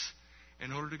dies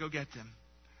in order to go get them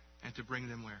and to bring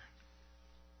them where?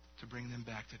 To bring them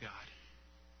back to God.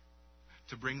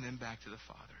 To bring them back to the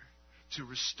Father. To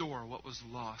restore what was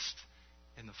lost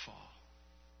in the fall.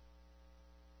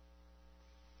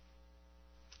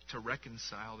 To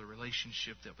reconcile the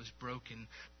relationship that was broken.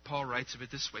 Paul writes of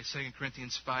it this way, 2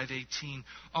 Corinthians 5:18.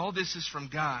 All this is from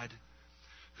God,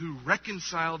 who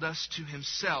reconciled us to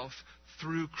himself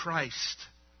through Christ.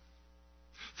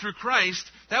 Through Christ,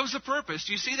 that was the purpose.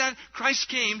 Do you see that? Christ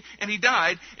came and he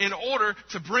died in order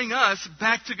to bring us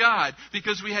back to God,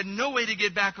 because we had no way to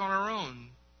get back on our own.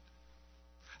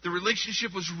 The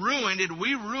relationship was ruined, and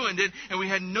we ruined it, and we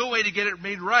had no way to get it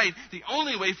made right. The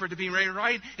only way for it to be made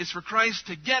right is for Christ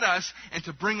to get us and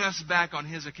to bring us back on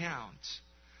his account.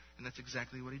 And that's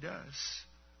exactly what he does.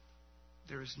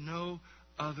 There is no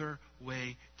other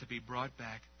way to be brought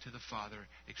back to the Father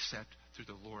except through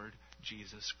the Lord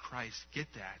Jesus Christ. Get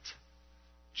that.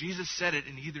 Jesus said it,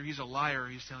 and either he's a liar or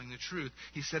he's telling the truth.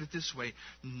 He said it this way: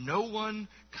 no one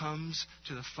comes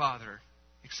to the Father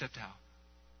except how?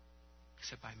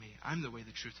 Except by me. I'm the way,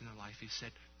 the truth, and the life. He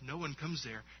said, no one comes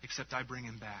there except I bring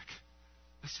him back.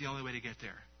 That's the only way to get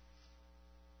there.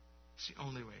 It's the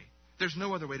only way. There's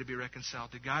no other way to be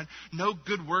reconciled to God. No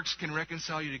good works can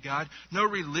reconcile you to God. No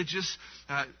religious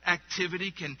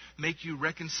activity can make you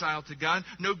reconcile to God.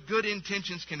 No good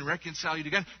intentions can reconcile you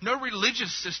to God. No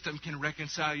religious system can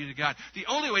reconcile you to God. The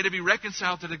only way to be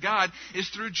reconciled to God is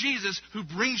through Jesus, who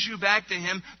brings you back to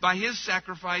him by his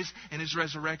sacrifice and his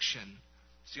resurrection.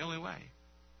 It's the only way.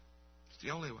 It's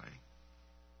the only way.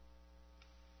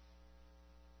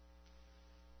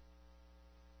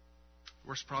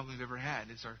 Worst problem we've ever had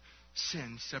is our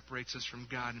sin separates us from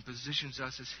God and positions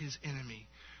us as his enemy.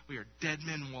 We are dead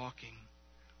men walking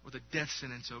with a death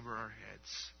sentence over our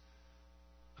heads.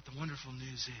 But the wonderful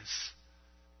news is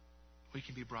we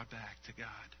can be brought back to God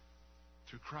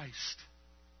through Christ.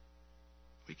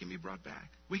 We can be brought back.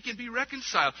 We can be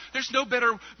reconciled. There's no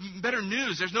better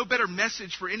news. There's no better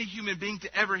message for any human being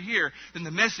to ever hear than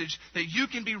the message that you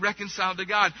can be reconciled to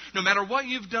God. No matter what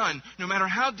you've done, no matter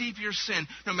how deep your sin,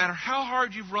 no matter how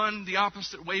hard you've run the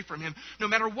opposite way from him, no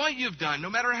matter what you've done, no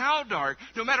matter how dark,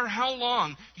 no matter how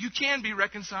long, you can be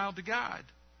reconciled to God.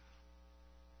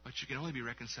 But you can only be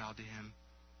reconciled to him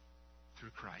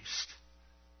through Christ,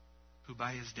 who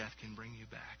by his death can bring you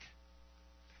back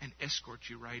and escort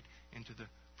you right into the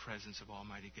presence of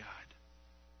Almighty God.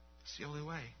 It's the only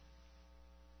way.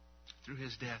 Through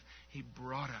his death, he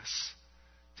brought us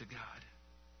to God.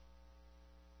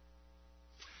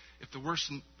 If the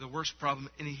worst problem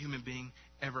any human being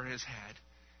ever has had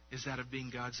is that of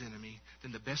being God's enemy,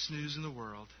 then the best news in the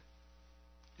world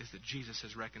is that Jesus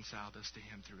has reconciled us to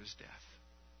him through his death,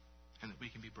 and that we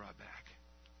can be brought back.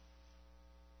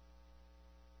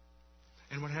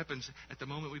 And what happens at the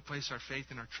moment we place our faith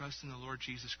and our trust in the Lord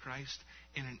Jesus Christ,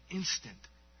 in an instant,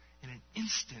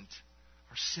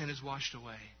 our sin is washed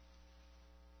away.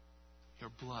 Your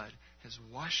blood has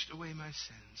washed away my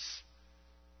sins.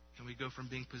 And we go from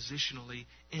being positionally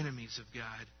enemies of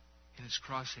God in his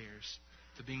crosshairs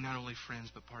to being not only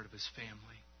friends but part of his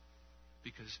family,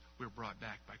 because we're brought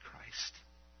back by Christ.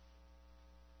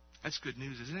 That's good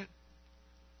news, isn't it?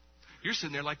 You're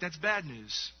sitting there like that's bad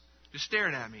news. Just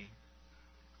staring at me.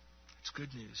 It's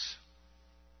good news.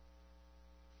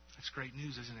 That's great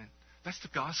news, isn't it? That's the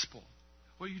gospel.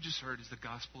 What you just heard is the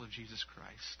gospel of Jesus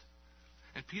Christ.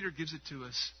 And Peter gives it to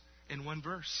us in one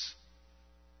verse.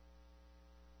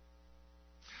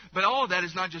 But all of that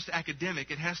is not just academic.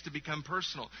 It has to become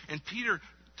personal. And Peter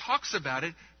talks about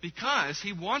it because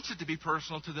he wants it to be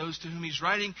personal to those to whom he's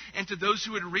writing and to those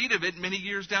who would read of it many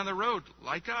years down the road,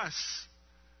 like us.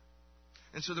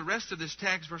 And so the rest of this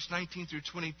text, verse 19 through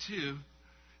 22,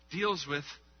 deals with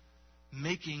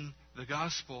making the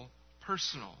gospel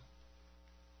personal.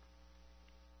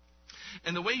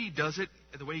 And the way he does it,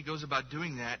 the way he goes about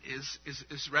doing that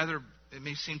is rather, it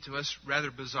may seem to us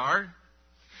rather bizarre.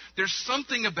 There's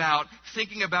something about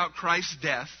thinking about Christ's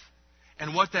death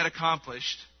and what that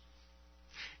accomplished,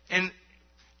 and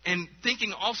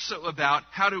thinking also about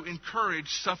how to encourage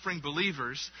suffering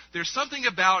believers. There's something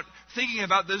about thinking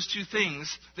about those two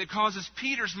things that causes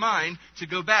Peter's mind to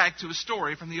go back to a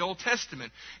story from the Old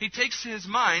Testament. He takes his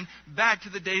mind back to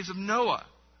the days of Noah,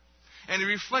 and he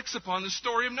reflects upon the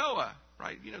story of Noah,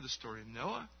 right? You know the story of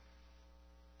Noah.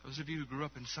 Those of you who grew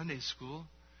up in Sunday school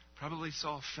probably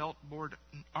saw a felt board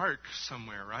ark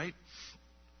somewhere, right?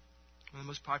 One of the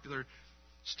most popular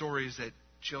stories that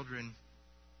children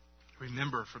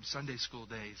remember from Sunday school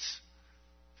days.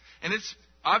 And it's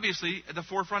obviously at the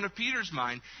forefront of Peter's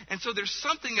mind. And so there's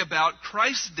something about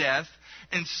Christ's death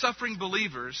and suffering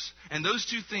believers and those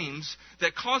two themes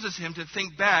that causes him to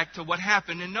think back to what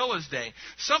happened in Noah's day.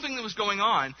 Something that was going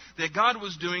on that God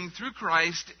was doing through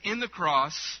Christ in the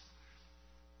cross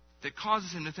that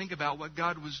causes him to think about what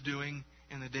God was doing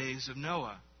in the days of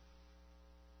Noah.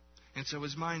 And so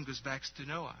his mind goes back to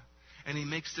Noah. And he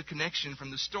makes the connection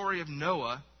from the story of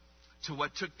Noah to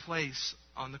what took place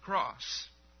on the cross.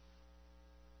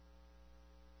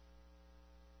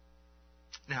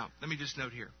 Now, let me just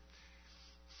note here.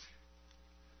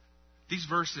 These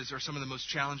verses are some of the most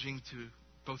challenging to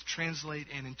both translate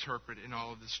and interpret in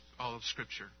all of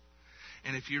Scripture.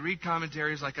 And if you read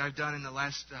commentaries like I've done in the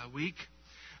last week,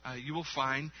 you will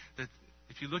find that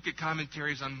if you look at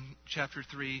commentaries on chapter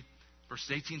 3,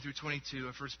 verses 18 through 22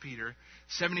 of 1 Peter,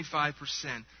 75%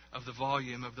 of the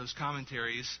volume of those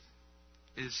commentaries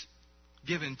is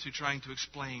given to trying to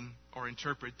explain or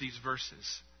interpret these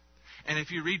verses. And if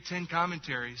you read 10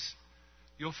 commentaries,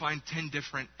 you'll find 10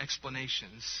 different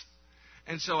explanations.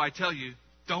 And so I tell you,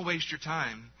 don't waste your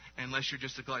time unless you're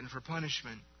just a glutton for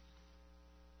punishment.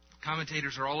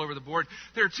 Commentators are all over the board.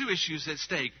 There are two issues at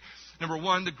stake. Number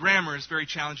one, the grammar is very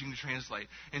challenging to translate.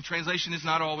 And translation is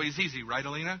not always easy, right,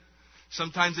 Alina?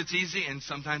 Sometimes it's easy and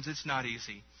sometimes it's not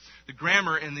easy. The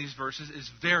grammar in these verses is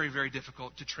very, very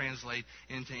difficult to translate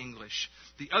into English.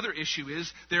 The other issue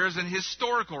is there is an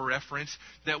historical reference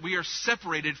that we are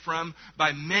separated from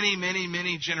by many, many,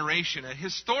 many generations. A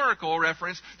historical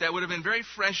reference that would have been very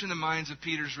fresh in the minds of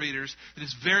Peter's readers that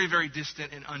is very, very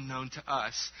distant and unknown to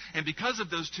us. And because of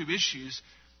those two issues,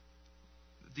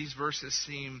 these verses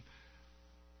seem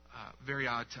very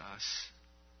odd to us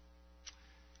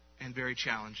and very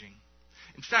challenging.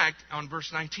 In fact, on verse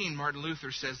 19, Martin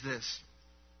Luther says this: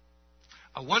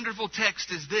 "A wonderful text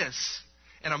is this,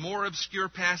 and a more obscure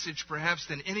passage perhaps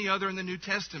than any other in the New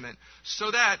Testament,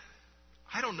 so that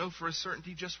I don't know for a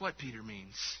certainty just what Peter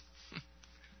means."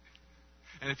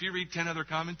 And if you read 10 other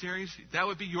commentaries, that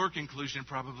would be your conclusion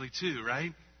probably too,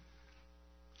 right?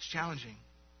 It's challenging.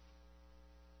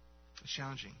 It's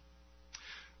challenging.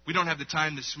 We don't have the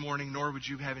time this morning, nor would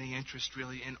you have any interest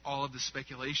really in all of the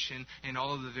speculation and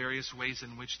all of the various ways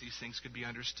in which these things could be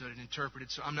understood and interpreted.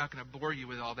 So I'm not going to bore you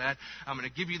with all that. I'm going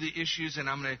to give you the issues, and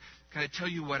I'm going to kind of tell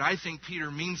you what I think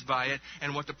Peter means by it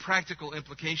and what the practical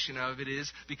implication of it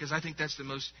is, because I think that's the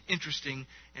most interesting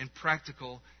and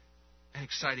practical and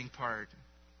exciting part.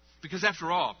 Because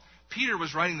after all, Peter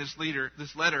was writing this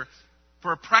letter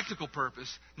for a practical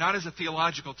purpose, not as a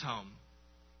theological tome.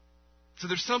 So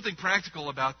there's something practical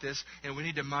about this, and we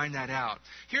need to mine that out.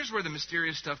 Here's where the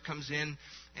mysterious stuff comes in,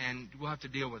 and we'll have to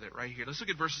deal with it right here. Let's look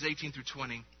at verses 18 through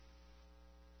 20.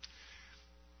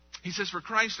 He says, "For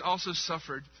Christ also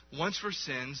suffered once for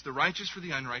sins, the righteous for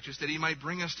the unrighteous, that he might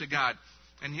bring us to God."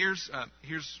 And here's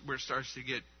where it starts to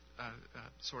get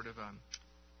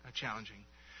challenging.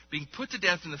 "Being put to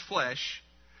death in the flesh,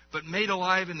 but made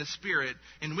alive in the Spirit,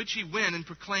 in which he went and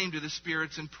proclaimed to the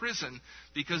spirits in prison,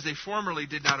 because they formerly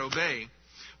did not obey,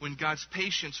 when God's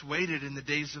patience waited in the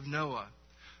days of Noah,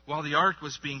 while the ark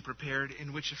was being prepared,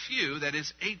 in which a few, that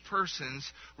is 8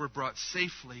 persons, were brought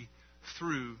safely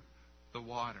through the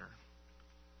water."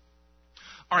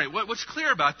 All right, what's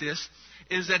clear about this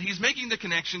is that he's making the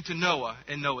connection to Noah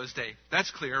in Noah's day.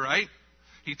 That's clear, right?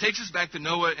 He takes us back to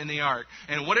Noah and the ark.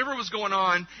 And whatever was going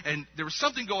on, and there was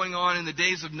something going on in the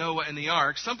days of Noah and the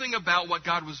ark, something about what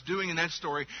God was doing in that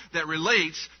story that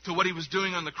relates to what he was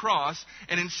doing on the cross.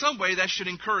 And in some way, that should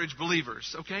encourage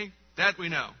believers, okay? That we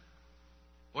know.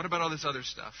 What about all this other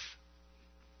stuff?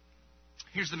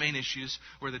 Here's the main issues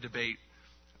where the debate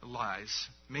lies.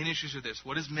 Main issues are this: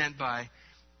 what is meant by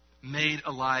made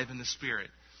alive in the Spirit?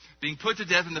 Being put to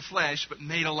death in the flesh, but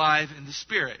made alive in the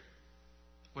Spirit.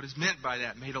 What is meant by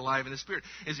that, made alive in the Spirit?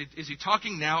 Is he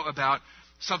talking now about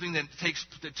something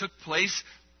that took place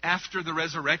after the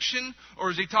resurrection?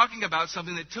 Or is he talking about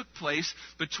something that took place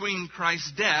between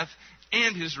Christ's death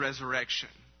and his resurrection?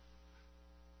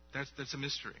 That's a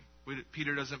mystery.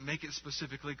 Peter doesn't make it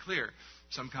specifically clear.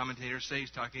 Some commentators say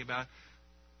he's talking about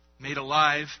made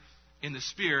alive in the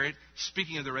Spirit,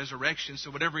 speaking of the resurrection.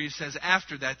 So whatever he says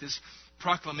after that, this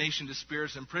proclamation to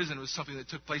spirits in prison, was something that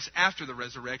took place after the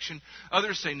resurrection.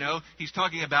 Others say no, he's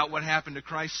talking about what happened to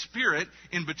Christ's Spirit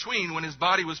in between when his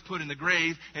body was put in the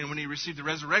grave and when he received the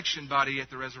resurrection body at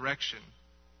the resurrection.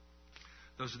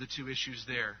 Those are the two issues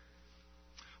there.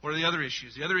 What are the other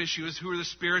issues? The other issue is, who are the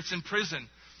spirits in prison?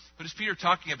 What is Peter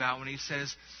talking about when he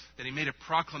says that he made a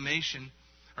proclamation,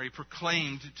 or he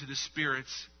proclaimed to the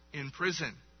spirits in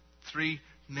prison? Three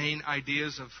main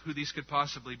ideas of who these could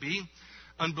possibly be.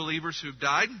 Unbelievers who have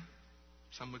died.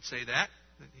 Some would say that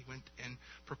he went and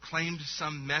proclaimed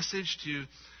some message to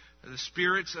the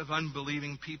spirits of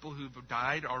unbelieving people who have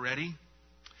died already.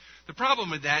 The problem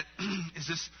with that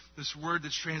is this word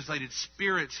that's translated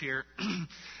spirits here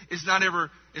is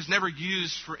never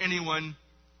used for anyone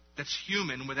that's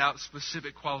human without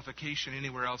specific qualification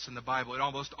anywhere else in the Bible. It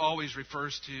almost always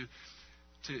refers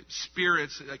to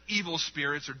spirits, like evil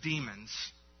spirits or demons.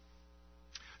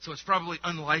 So it's probably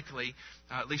unlikely,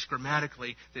 at least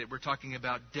grammatically, that we're talking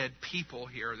about dead people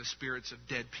here, or the spirits of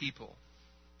dead people.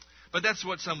 But that's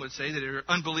what some would say, that are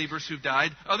unbelievers who've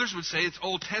died. Others would say it's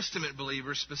Old Testament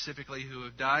believers specifically who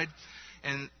have died.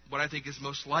 And what I think is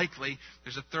most likely,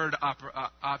 there's a third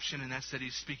option, and that's that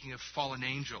he's speaking of fallen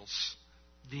angels,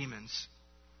 demons.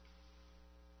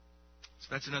 So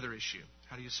that's another issue.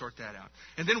 How do you sort that out?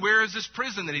 And then where is this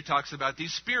prison that he talks about?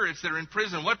 These spirits that are in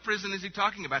prison. What prison is he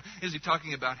talking about? Is he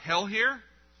talking about hell here?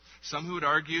 Some who would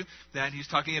argue that he's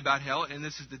talking about hell, and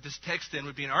this text then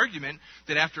would be an argument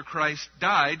that after Christ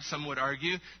died, some would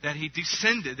argue that he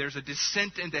descended. There's a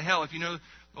descent into hell. If you know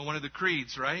one of the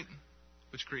creeds, right?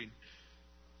 Which creed?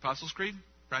 Apostles' Creed,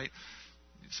 right?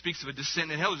 It speaks of a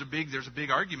descent into hell. There's a big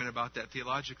argument about that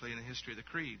theologically in the history of the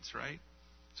creeds, right?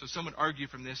 So some would argue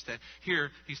from this that here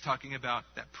he's talking about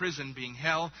that prison being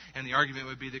hell, and the argument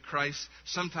would be that Christ,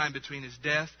 sometime between his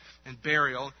death and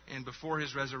burial and before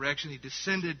his resurrection, he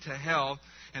descended to hell,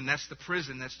 and that's the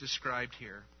prison that's described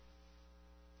here.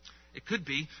 It could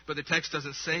be, but the text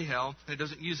doesn't say hell, and it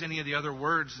doesn't use any of the other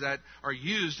words that are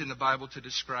used in the Bible to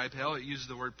describe hell. It uses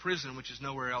the word prison, which is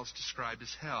nowhere else described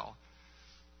as hell.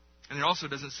 And it also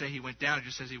doesn't say he went down, it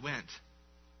just says he went.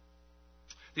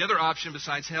 The other option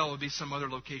besides hell would be some other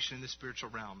location in the spiritual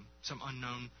realm, some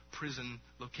unknown prison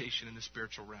location in the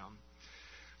spiritual realm.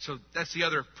 So that's the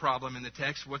other problem in the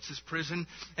text. What's this prison?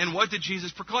 And what did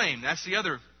Jesus proclaim? That's the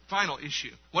other final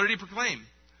issue. What did he proclaim?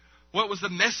 What was the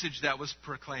message that was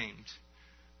proclaimed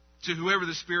to whoever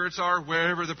the spirits are,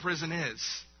 wherever the prison is?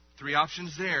 Three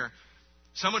options there.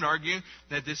 Some would argue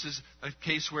that this is a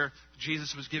case where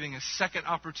Jesus was giving a second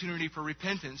opportunity for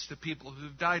repentance to people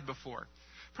who've died before.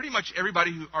 Pretty much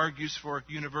everybody who argues for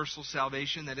universal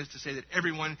salvation, that is to say that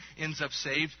everyone ends up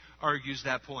saved, argues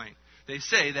that point. They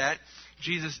say that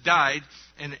Jesus died,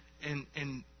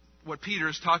 and what Peter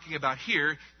is talking about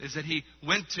here is that he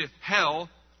went to hell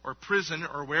or prison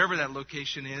or wherever that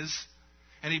location is,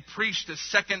 and he preached a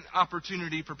second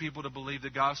opportunity for people to believe the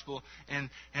gospel. And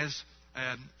as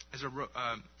a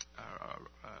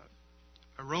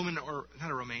Roman, or not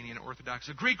a Romanian Orthodox,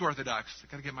 a Greek Orthodox, I've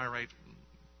got to get my right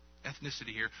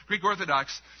ethnicity here. Greek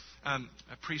Orthodox a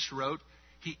priest wrote,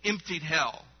 he emptied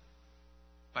hell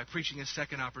by preaching a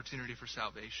second opportunity for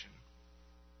salvation.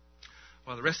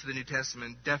 Well, the rest of the New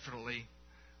Testament definitely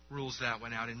rules that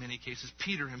one out in many cases.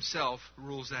 Peter himself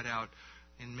rules that out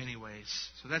in many ways.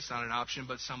 So that's not an option,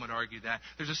 but some would argue that.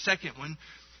 There's a second one.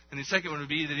 And the second one would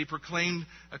be that he proclaimed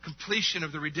a completion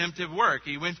of the redemptive work.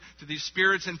 He went to these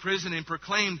spirits in prison and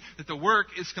proclaimed that the work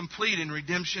is complete and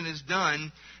redemption is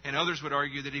done. And others would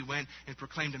argue that he went and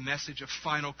proclaimed a message of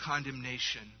final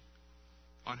condemnation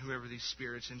on whoever these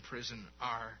spirits in prison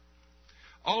are.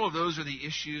 All of those are the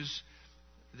issues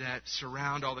that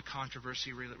surround all the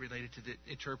controversy related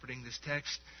to interpreting this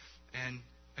text. And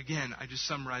again, I just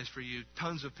summarized for you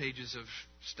tons of pages of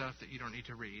stuff that you don't need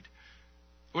to read.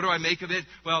 What do I make of it?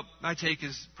 Well, my take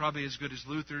is probably as good as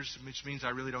Luther's, which means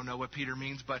I really don't know what Peter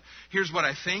means. But here's what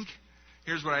I think.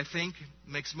 Here's what I think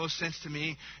makes most sense to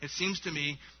me. It seems to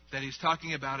me that he's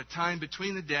talking about a time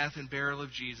between the death and burial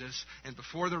of Jesus and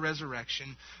before the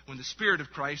resurrection, when the Spirit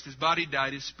of Christ, his body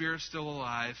died, his spirit's still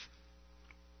alive,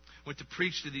 went to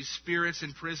preach to these spirits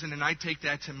in prison. And I take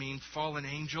that to mean fallen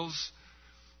angels.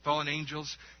 Fallen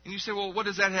angels. And you say, well, what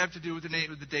does that have to do with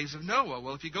the days of Noah?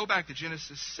 Well, if you go back to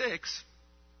Genesis 6,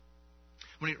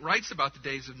 when it writes about the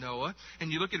days of Noah,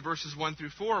 and you look at verses 1 through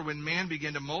 4, when man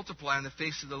began to multiply on the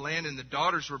face of the land and the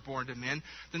daughters were born to men,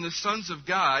 then the sons of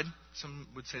God, some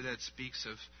would say that speaks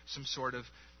of some sort of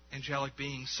angelic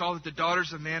beings, saw that the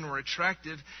daughters of man were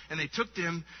attractive, and they took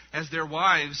them as their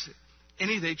wives,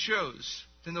 any they chose.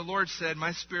 Then the Lord said,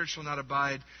 My spirit shall not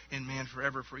abide in man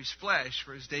forever, for he's flesh,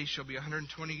 for his days shall be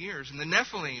 120 years. And the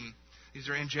Nephilim, these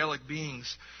are angelic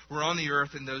beings, were on the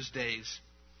earth in those days.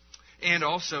 And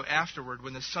also afterward,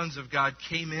 when the sons of God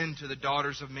came in to the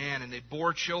daughters of man, and they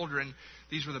bore children,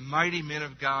 these were the mighty men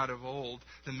of God of old,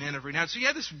 the men of renown. So you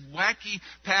have this wacky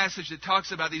passage that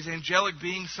talks about these angelic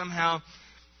beings somehow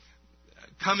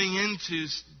coming into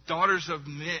daughters of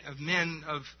men,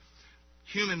 of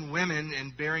human women,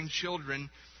 and bearing children,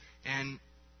 and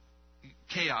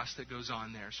chaos that goes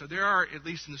on there. So there are, at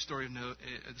least in the story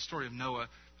of Noah,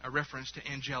 a reference to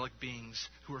angelic beings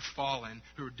who are fallen,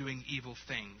 who are doing evil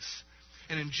things.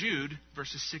 And in Jude,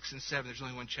 verses 6 and 7, there's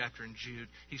only one chapter in Jude,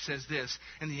 he says this,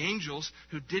 And the angels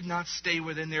who did not stay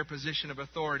within their position of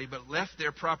authority, but left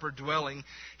their proper dwelling,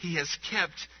 he has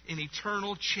kept in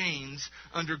eternal chains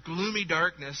under gloomy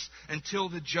darkness until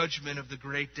the judgment of the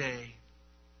great day.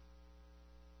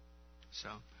 So,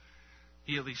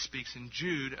 he at least speaks in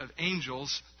Jude of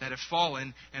angels that have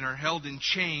fallen and are held in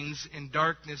chains in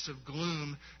darkness of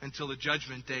gloom until the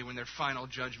judgment day, when their final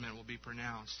judgment will be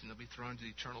pronounced and they'll be thrown to the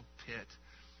eternal pit.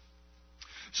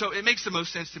 So it makes the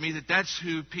most sense to me that that's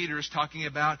who Peter is talking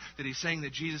about, that he's saying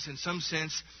that Jesus, in some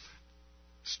sense,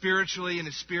 spiritually in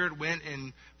his spirit went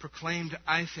and proclaimed,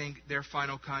 I think, their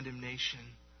final condemnation.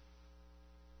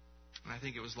 And I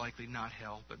think it was likely not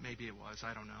hell, but maybe it was.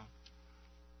 I don't know.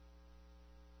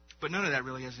 But none of that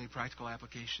really has any practical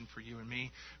application for you and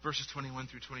me. Verses 21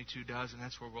 through 22 does, and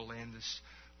that's where we'll land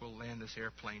this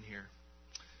airplane here.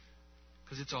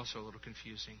 Because it's also a little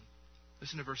confusing.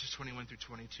 Listen to verses 21 through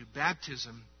 22.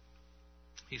 Baptism,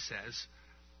 he says,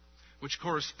 which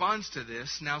corresponds to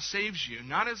this, now saves you,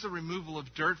 not as the removal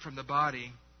of dirt from the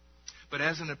body, but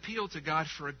as an appeal to God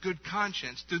for a good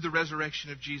conscience through the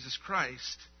resurrection of Jesus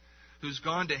Christ, who's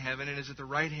gone to heaven and is at the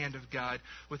right hand of God,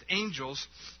 with angels,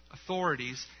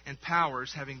 authorities, and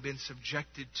powers having been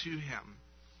subjected to him.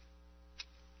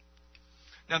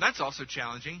 Now that's also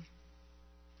challenging,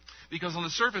 because on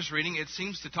the surface reading, it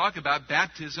seems to talk about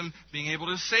baptism being able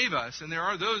to save us. And there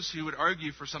are those who would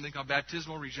argue for something called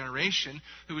baptismal regeneration,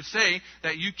 who would say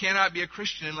that you cannot be a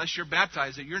Christian unless you're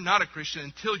baptized, that you're not a Christian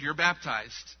until you're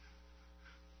baptized.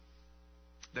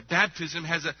 That baptism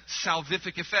has a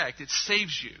salvific effect. It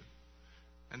saves you.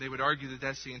 And they would argue that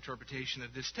that's the interpretation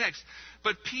of this text.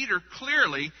 But Peter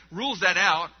clearly rules that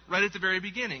out right at the very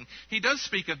beginning. He does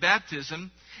speak of baptism,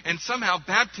 and somehow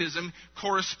baptism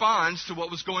corresponds to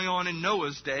what was going on in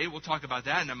Noah's day. We'll talk about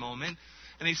that in a moment.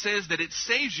 And he says that it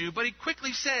saves you, but he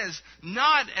quickly says,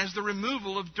 not as the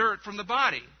removal of dirt from the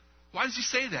body. Why does he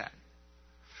say that?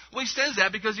 Well, he says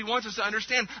that because he wants us to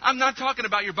understand, I'm not talking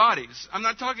about your bodies. I'm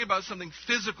not talking about something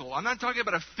physical. I'm not talking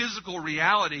about a physical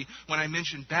reality when I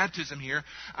mention baptism here.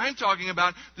 I'm talking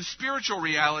about the spiritual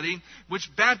reality which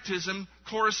baptism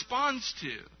corresponds to.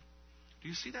 Do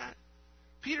you see that?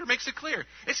 Peter makes it clear.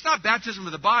 It's not baptism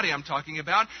of the body I'm talking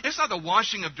about. It's not the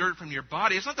washing of dirt from your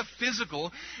body. It's not the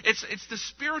physical. It's the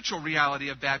spiritual reality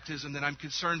of baptism that I'm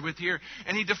concerned with here.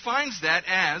 And he defines that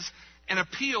as an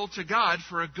appeal to God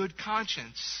for a good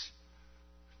conscience.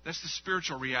 That's the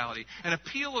spiritual reality. An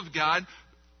appeal to God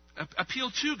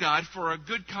for a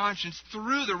good conscience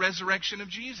through the resurrection of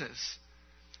Jesus.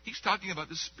 He's talking about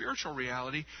the spiritual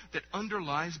reality that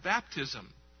underlies baptism.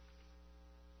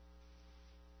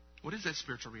 What is that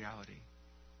spiritual reality?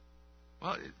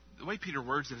 Well, the way Peter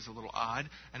words it is a little odd.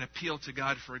 An appeal to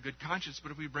God for a good conscience.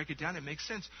 But if we break it down, it makes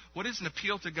sense. What is an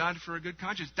appeal to God for a good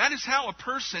conscience? That is how a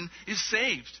person is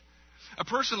saved. A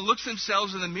person looks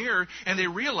themselves in the mirror and they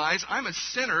realize, I'm a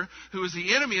sinner who is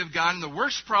the enemy of God, and the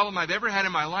worst problem I've ever had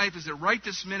in my life is that right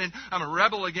this minute I'm a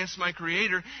rebel against my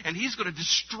Creator, and He's going to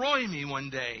destroy me one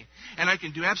day. And I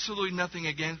can do absolutely nothing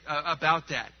about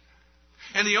that.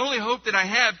 And the only hope that I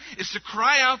have is to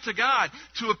cry out to God,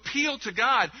 to appeal to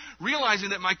God,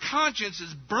 realizing that my conscience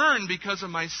is burned because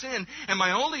of my sin. And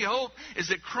my only hope is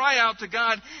to cry out to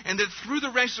God, and that through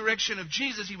the resurrection of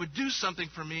Jesus, He would do something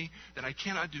for me that I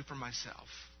cannot do for myself.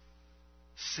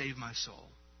 Save my soul.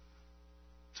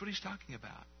 That's what He's talking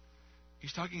about.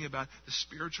 He's talking about the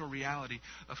spiritual reality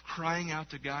of crying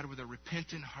out to God with a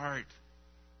repentant heart,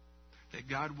 that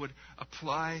God would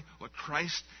apply what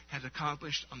Christ had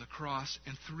accomplished on the cross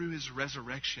and through His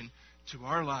resurrection to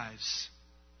our lives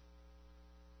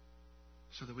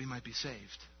so that we might be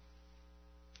saved.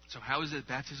 So how is it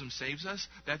baptism saves us?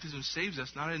 Baptism saves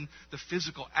us not in the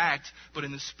physical act, but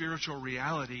in the spiritual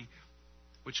reality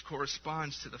which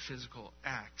corresponds to the physical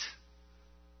act.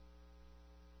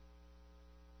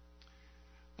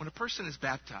 When a person is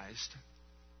baptized,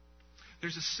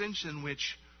 there's a sense in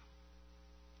which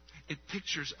it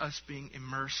pictures us being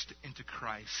immersed into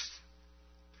Christ.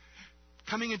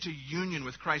 Coming into union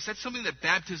with Christ. That's something that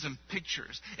baptism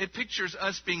pictures. It pictures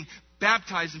us being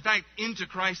baptized, in fact, into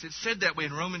Christ. It's said that way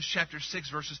in Romans chapter 6,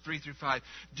 verses 3 through 5.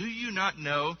 Do you not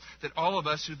know that all of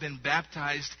us who've been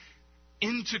baptized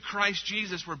into Christ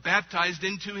Jesus were baptized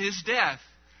into His death?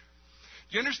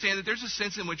 Do you understand that there's a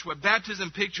sense in which what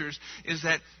baptism pictures is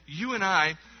that you and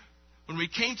I, when we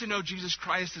came to know Jesus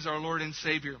Christ as our Lord and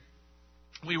Savior,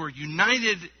 we were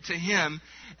united to Him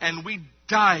and we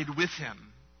died with Him.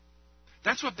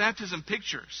 That's what baptism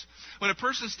pictures. When a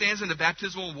person stands in the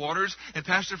baptismal waters, and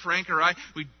Pastor Frank or I,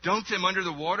 we dunk them under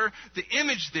the water, the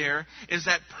image there is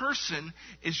that person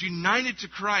is united to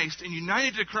Christ, and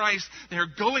united to Christ, they're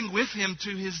going with Him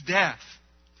to His death.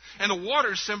 And the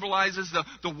water symbolizes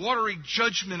the watery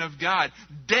judgment of God,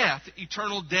 death,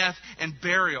 eternal death, and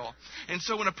burial. And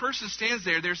so when a person stands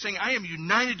there, they're saying, I am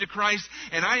united to Christ,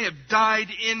 and I have died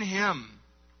in Him.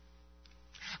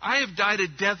 I have died a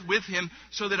death with Him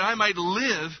so that I might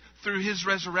live through His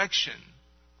resurrection.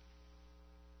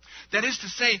 That is to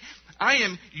say, I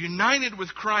am united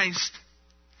with Christ,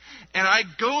 and I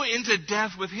go into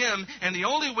death with Him, and the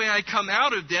only way I come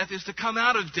out of death is to come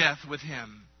out of death with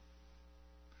Him.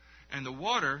 And the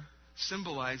water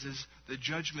symbolizes the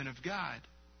judgment of God.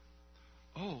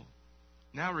 Oh,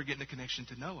 now we're getting a connection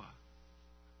to Noah.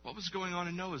 What was going on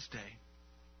in Noah's day?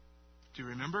 Do you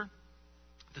remember?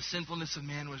 The sinfulness of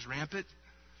man was rampant,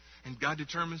 and God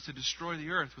determines to destroy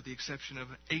the earth with the exception of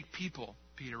 8 people,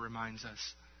 Peter reminds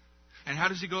us. And how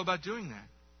does He go about doing that?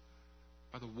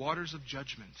 By the waters of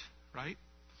judgment, right?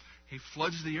 He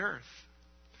floods the earth.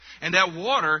 And that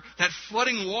water, that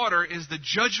flooding water, is the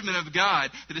judgment of God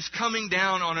that is coming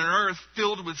down on an earth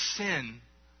filled with sin.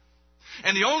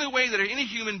 And the only way that any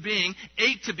human being,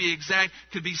 8 to be exact,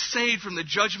 could be saved from the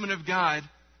judgment of God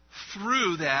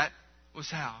through that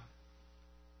was how?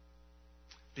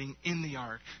 Being in the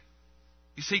ark.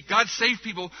 You see, God saved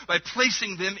people by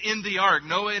placing them in the ark,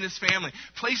 Noah and his family,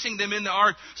 placing them in the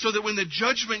ark so that when the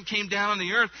judgment came down on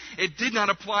the earth, it did not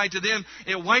apply to them.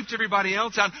 It wiped everybody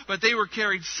else out, but they were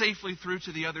carried safely through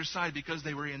to the other side because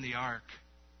they were in the ark.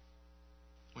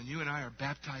 When you and I are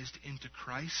baptized into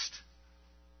Christ,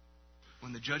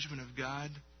 when the judgment of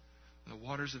God and the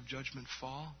waters of judgment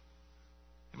fall,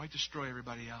 it might destroy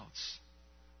everybody else.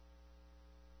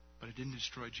 But it didn't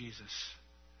destroy Jesus.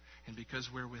 And because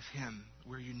we're with Him,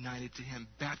 we're united to Him,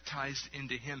 baptized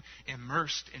into Him,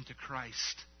 immersed into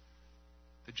Christ,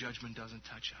 the judgment doesn't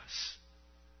touch us.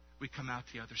 We come out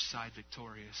the other side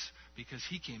victorious because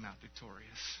He came out victorious.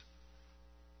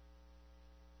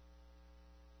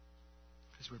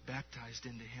 Because we're baptized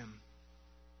into Him.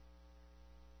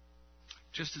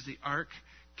 Just as the ark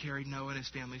carried Noah and his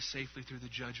family safely through the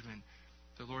judgment,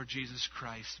 the Lord Jesus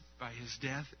Christ, by His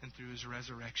death and through His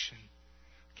resurrection,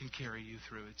 can carry you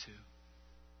through it too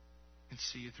and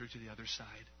see you through to the other side.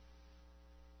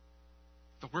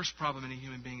 The worst problem any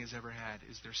human being has ever had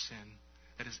is their sin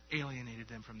that has alienated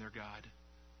them from their God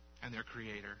and their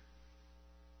Creator.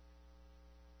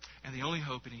 And the only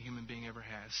hope any human being ever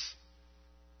has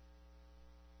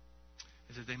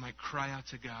is that they might cry out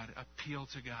to God, appeal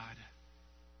to God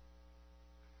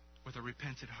with a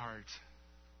repentant heart,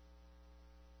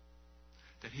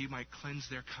 that He might cleanse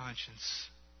their conscience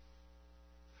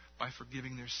by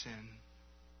forgiving their sin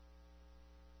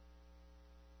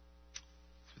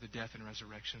through the death and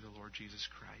resurrection of the Lord Jesus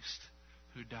Christ,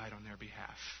 who died on their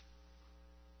behalf.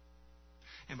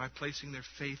 And by placing their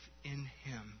faith in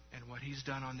Him and what He's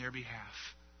done on their behalf,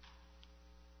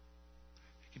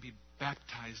 they can be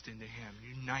baptized into Him,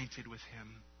 united with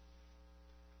Him,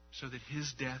 so that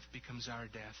His death becomes our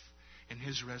death and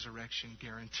His resurrection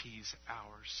guarantees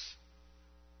ours.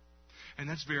 And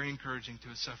that's very encouraging to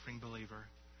a suffering believer,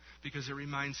 because it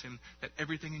reminds him that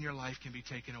everything in your life can be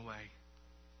taken away.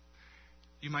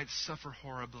 You might suffer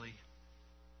horribly,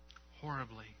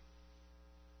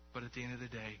 but at the end of the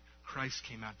day, Christ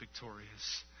came out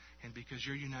victorious. And because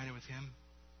you're united with Him,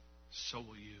 so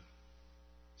will you.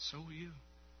 So will you.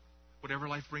 Whatever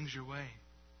life brings your way,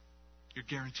 you're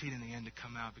guaranteed in the end to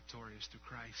come out victorious through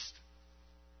Christ.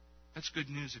 That's good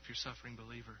news if you're a suffering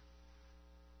believer.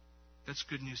 That's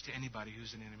good news to anybody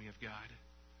who's an enemy of God,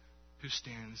 who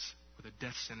stands with a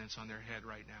death sentence on their head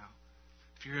right now.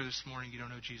 If you're here this morning, you don't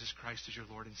know Jesus Christ as your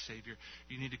Lord and Savior,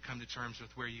 you need to come to terms with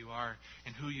where you are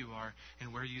and who you are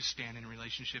and where you stand in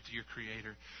relationship to your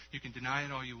Creator. You can deny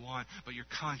it all you want, but your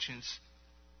conscience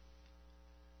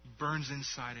burns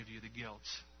inside of you the guilt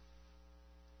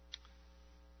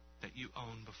that you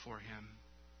own before Him.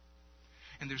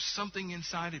 And there's something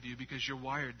inside of you, because you're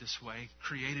wired this way,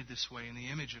 created this way in the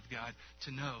image of God,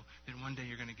 to know that one day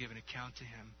you're going to give an account to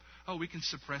Him. Oh, we can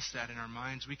suppress that in our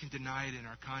minds. We can deny it in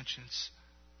our conscience.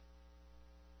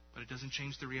 But it doesn't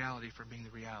change the reality from being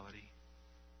the reality.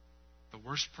 The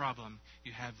worst problem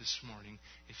you have this morning,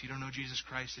 if you don't know Jesus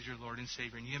Christ as your Lord and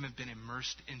Savior and you haven't been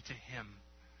immersed into Him,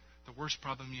 the worst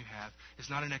problem you have is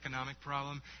not an economic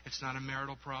problem. It's not a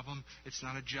marital problem. It's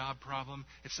not a job problem.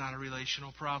 It's not a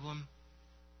relational problem.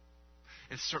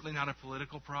 It's certainly not a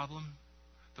political problem.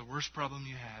 The worst problem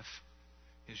you have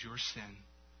is your sin,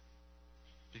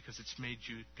 because it's made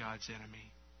you God's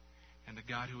enemy. And the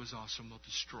God who is awesome will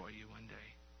destroy you one day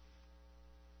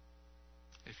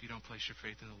if you don't place your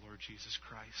faith in the Lord Jesus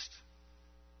Christ.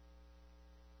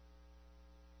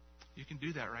 You can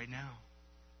do that right now.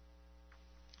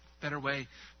 Better way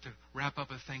to wrap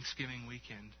up a Thanksgiving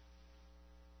weekend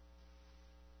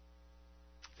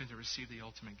than to receive the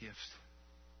ultimate gift,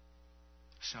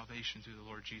 salvation through the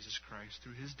Lord Jesus Christ,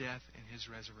 through His death and His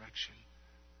resurrection.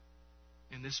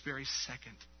 In this very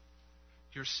second,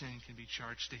 your sin can be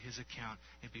charged to His account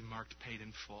and be marked paid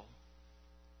in full.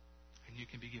 And you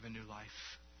can be given new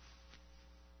life.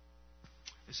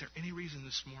 Is there any reason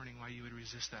this morning why you would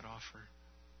resist that offer?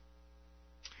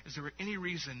 Is there any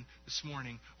reason this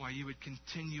morning why you would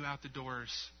continue out the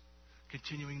doors,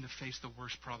 continuing to face the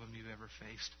worst problem you've ever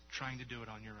faced, trying to do it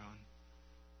on your own?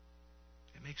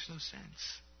 It makes no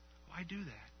sense. Why do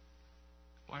that?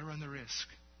 Why run the risk?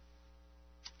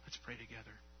 Let's pray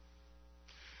together.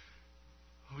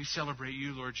 We celebrate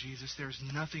you, Lord Jesus. There's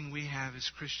nothing we have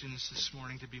as Christians this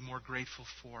morning to be more grateful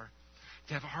for,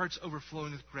 to have hearts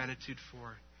overflowing with gratitude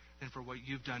for, than for what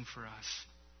you've done for us.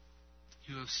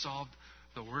 You have solved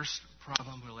the worst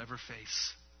problem we'll ever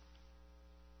face.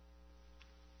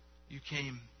 You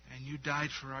came and you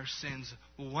died for our sins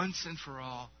once and for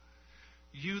all.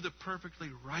 You, the perfectly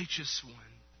righteous one,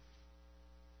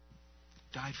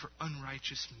 died for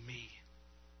unrighteous me.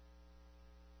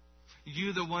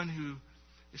 You, the one who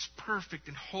is perfect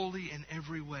and holy in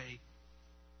every way,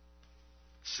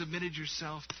 submitted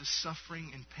yourself to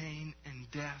suffering and pain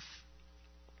and death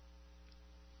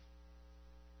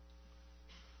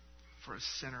for a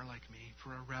sinner like me, for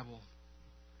a rebel,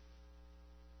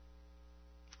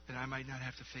 that I might not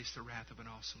have to face the wrath of an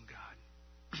awesome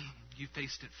God. You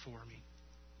faced it for me.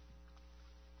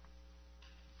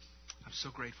 I'm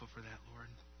so grateful for that, Lord.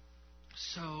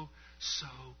 So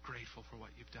grateful for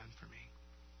what you've done for me.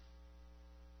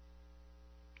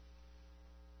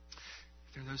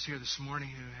 If there are those here this morning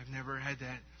who have never had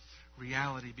that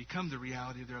reality become the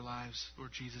reality of their lives,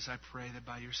 Lord Jesus, I pray that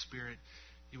by your Spirit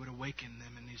you would awaken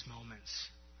them in these moments.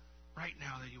 Right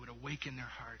now, that you would awaken their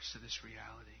hearts to this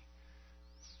reality.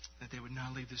 That they would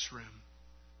not leave this room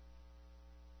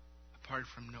apart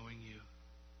from knowing you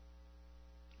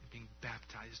and being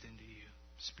baptized into you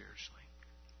spiritually.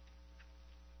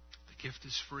 The gift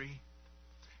is free,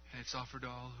 and it's offered to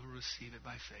all who receive it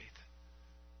by faith.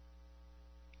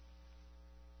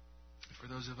 For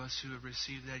those of us who have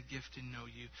received that gift and know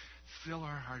you, fill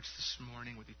our hearts this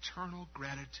morning with eternal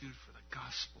gratitude for the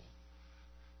gospel.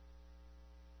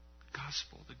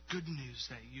 Gospel, the good news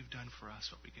that you've done for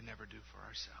us what we can never do for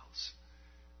ourselves.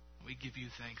 We give you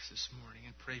thanks this morning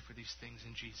and pray for these things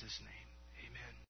in Jesus' name.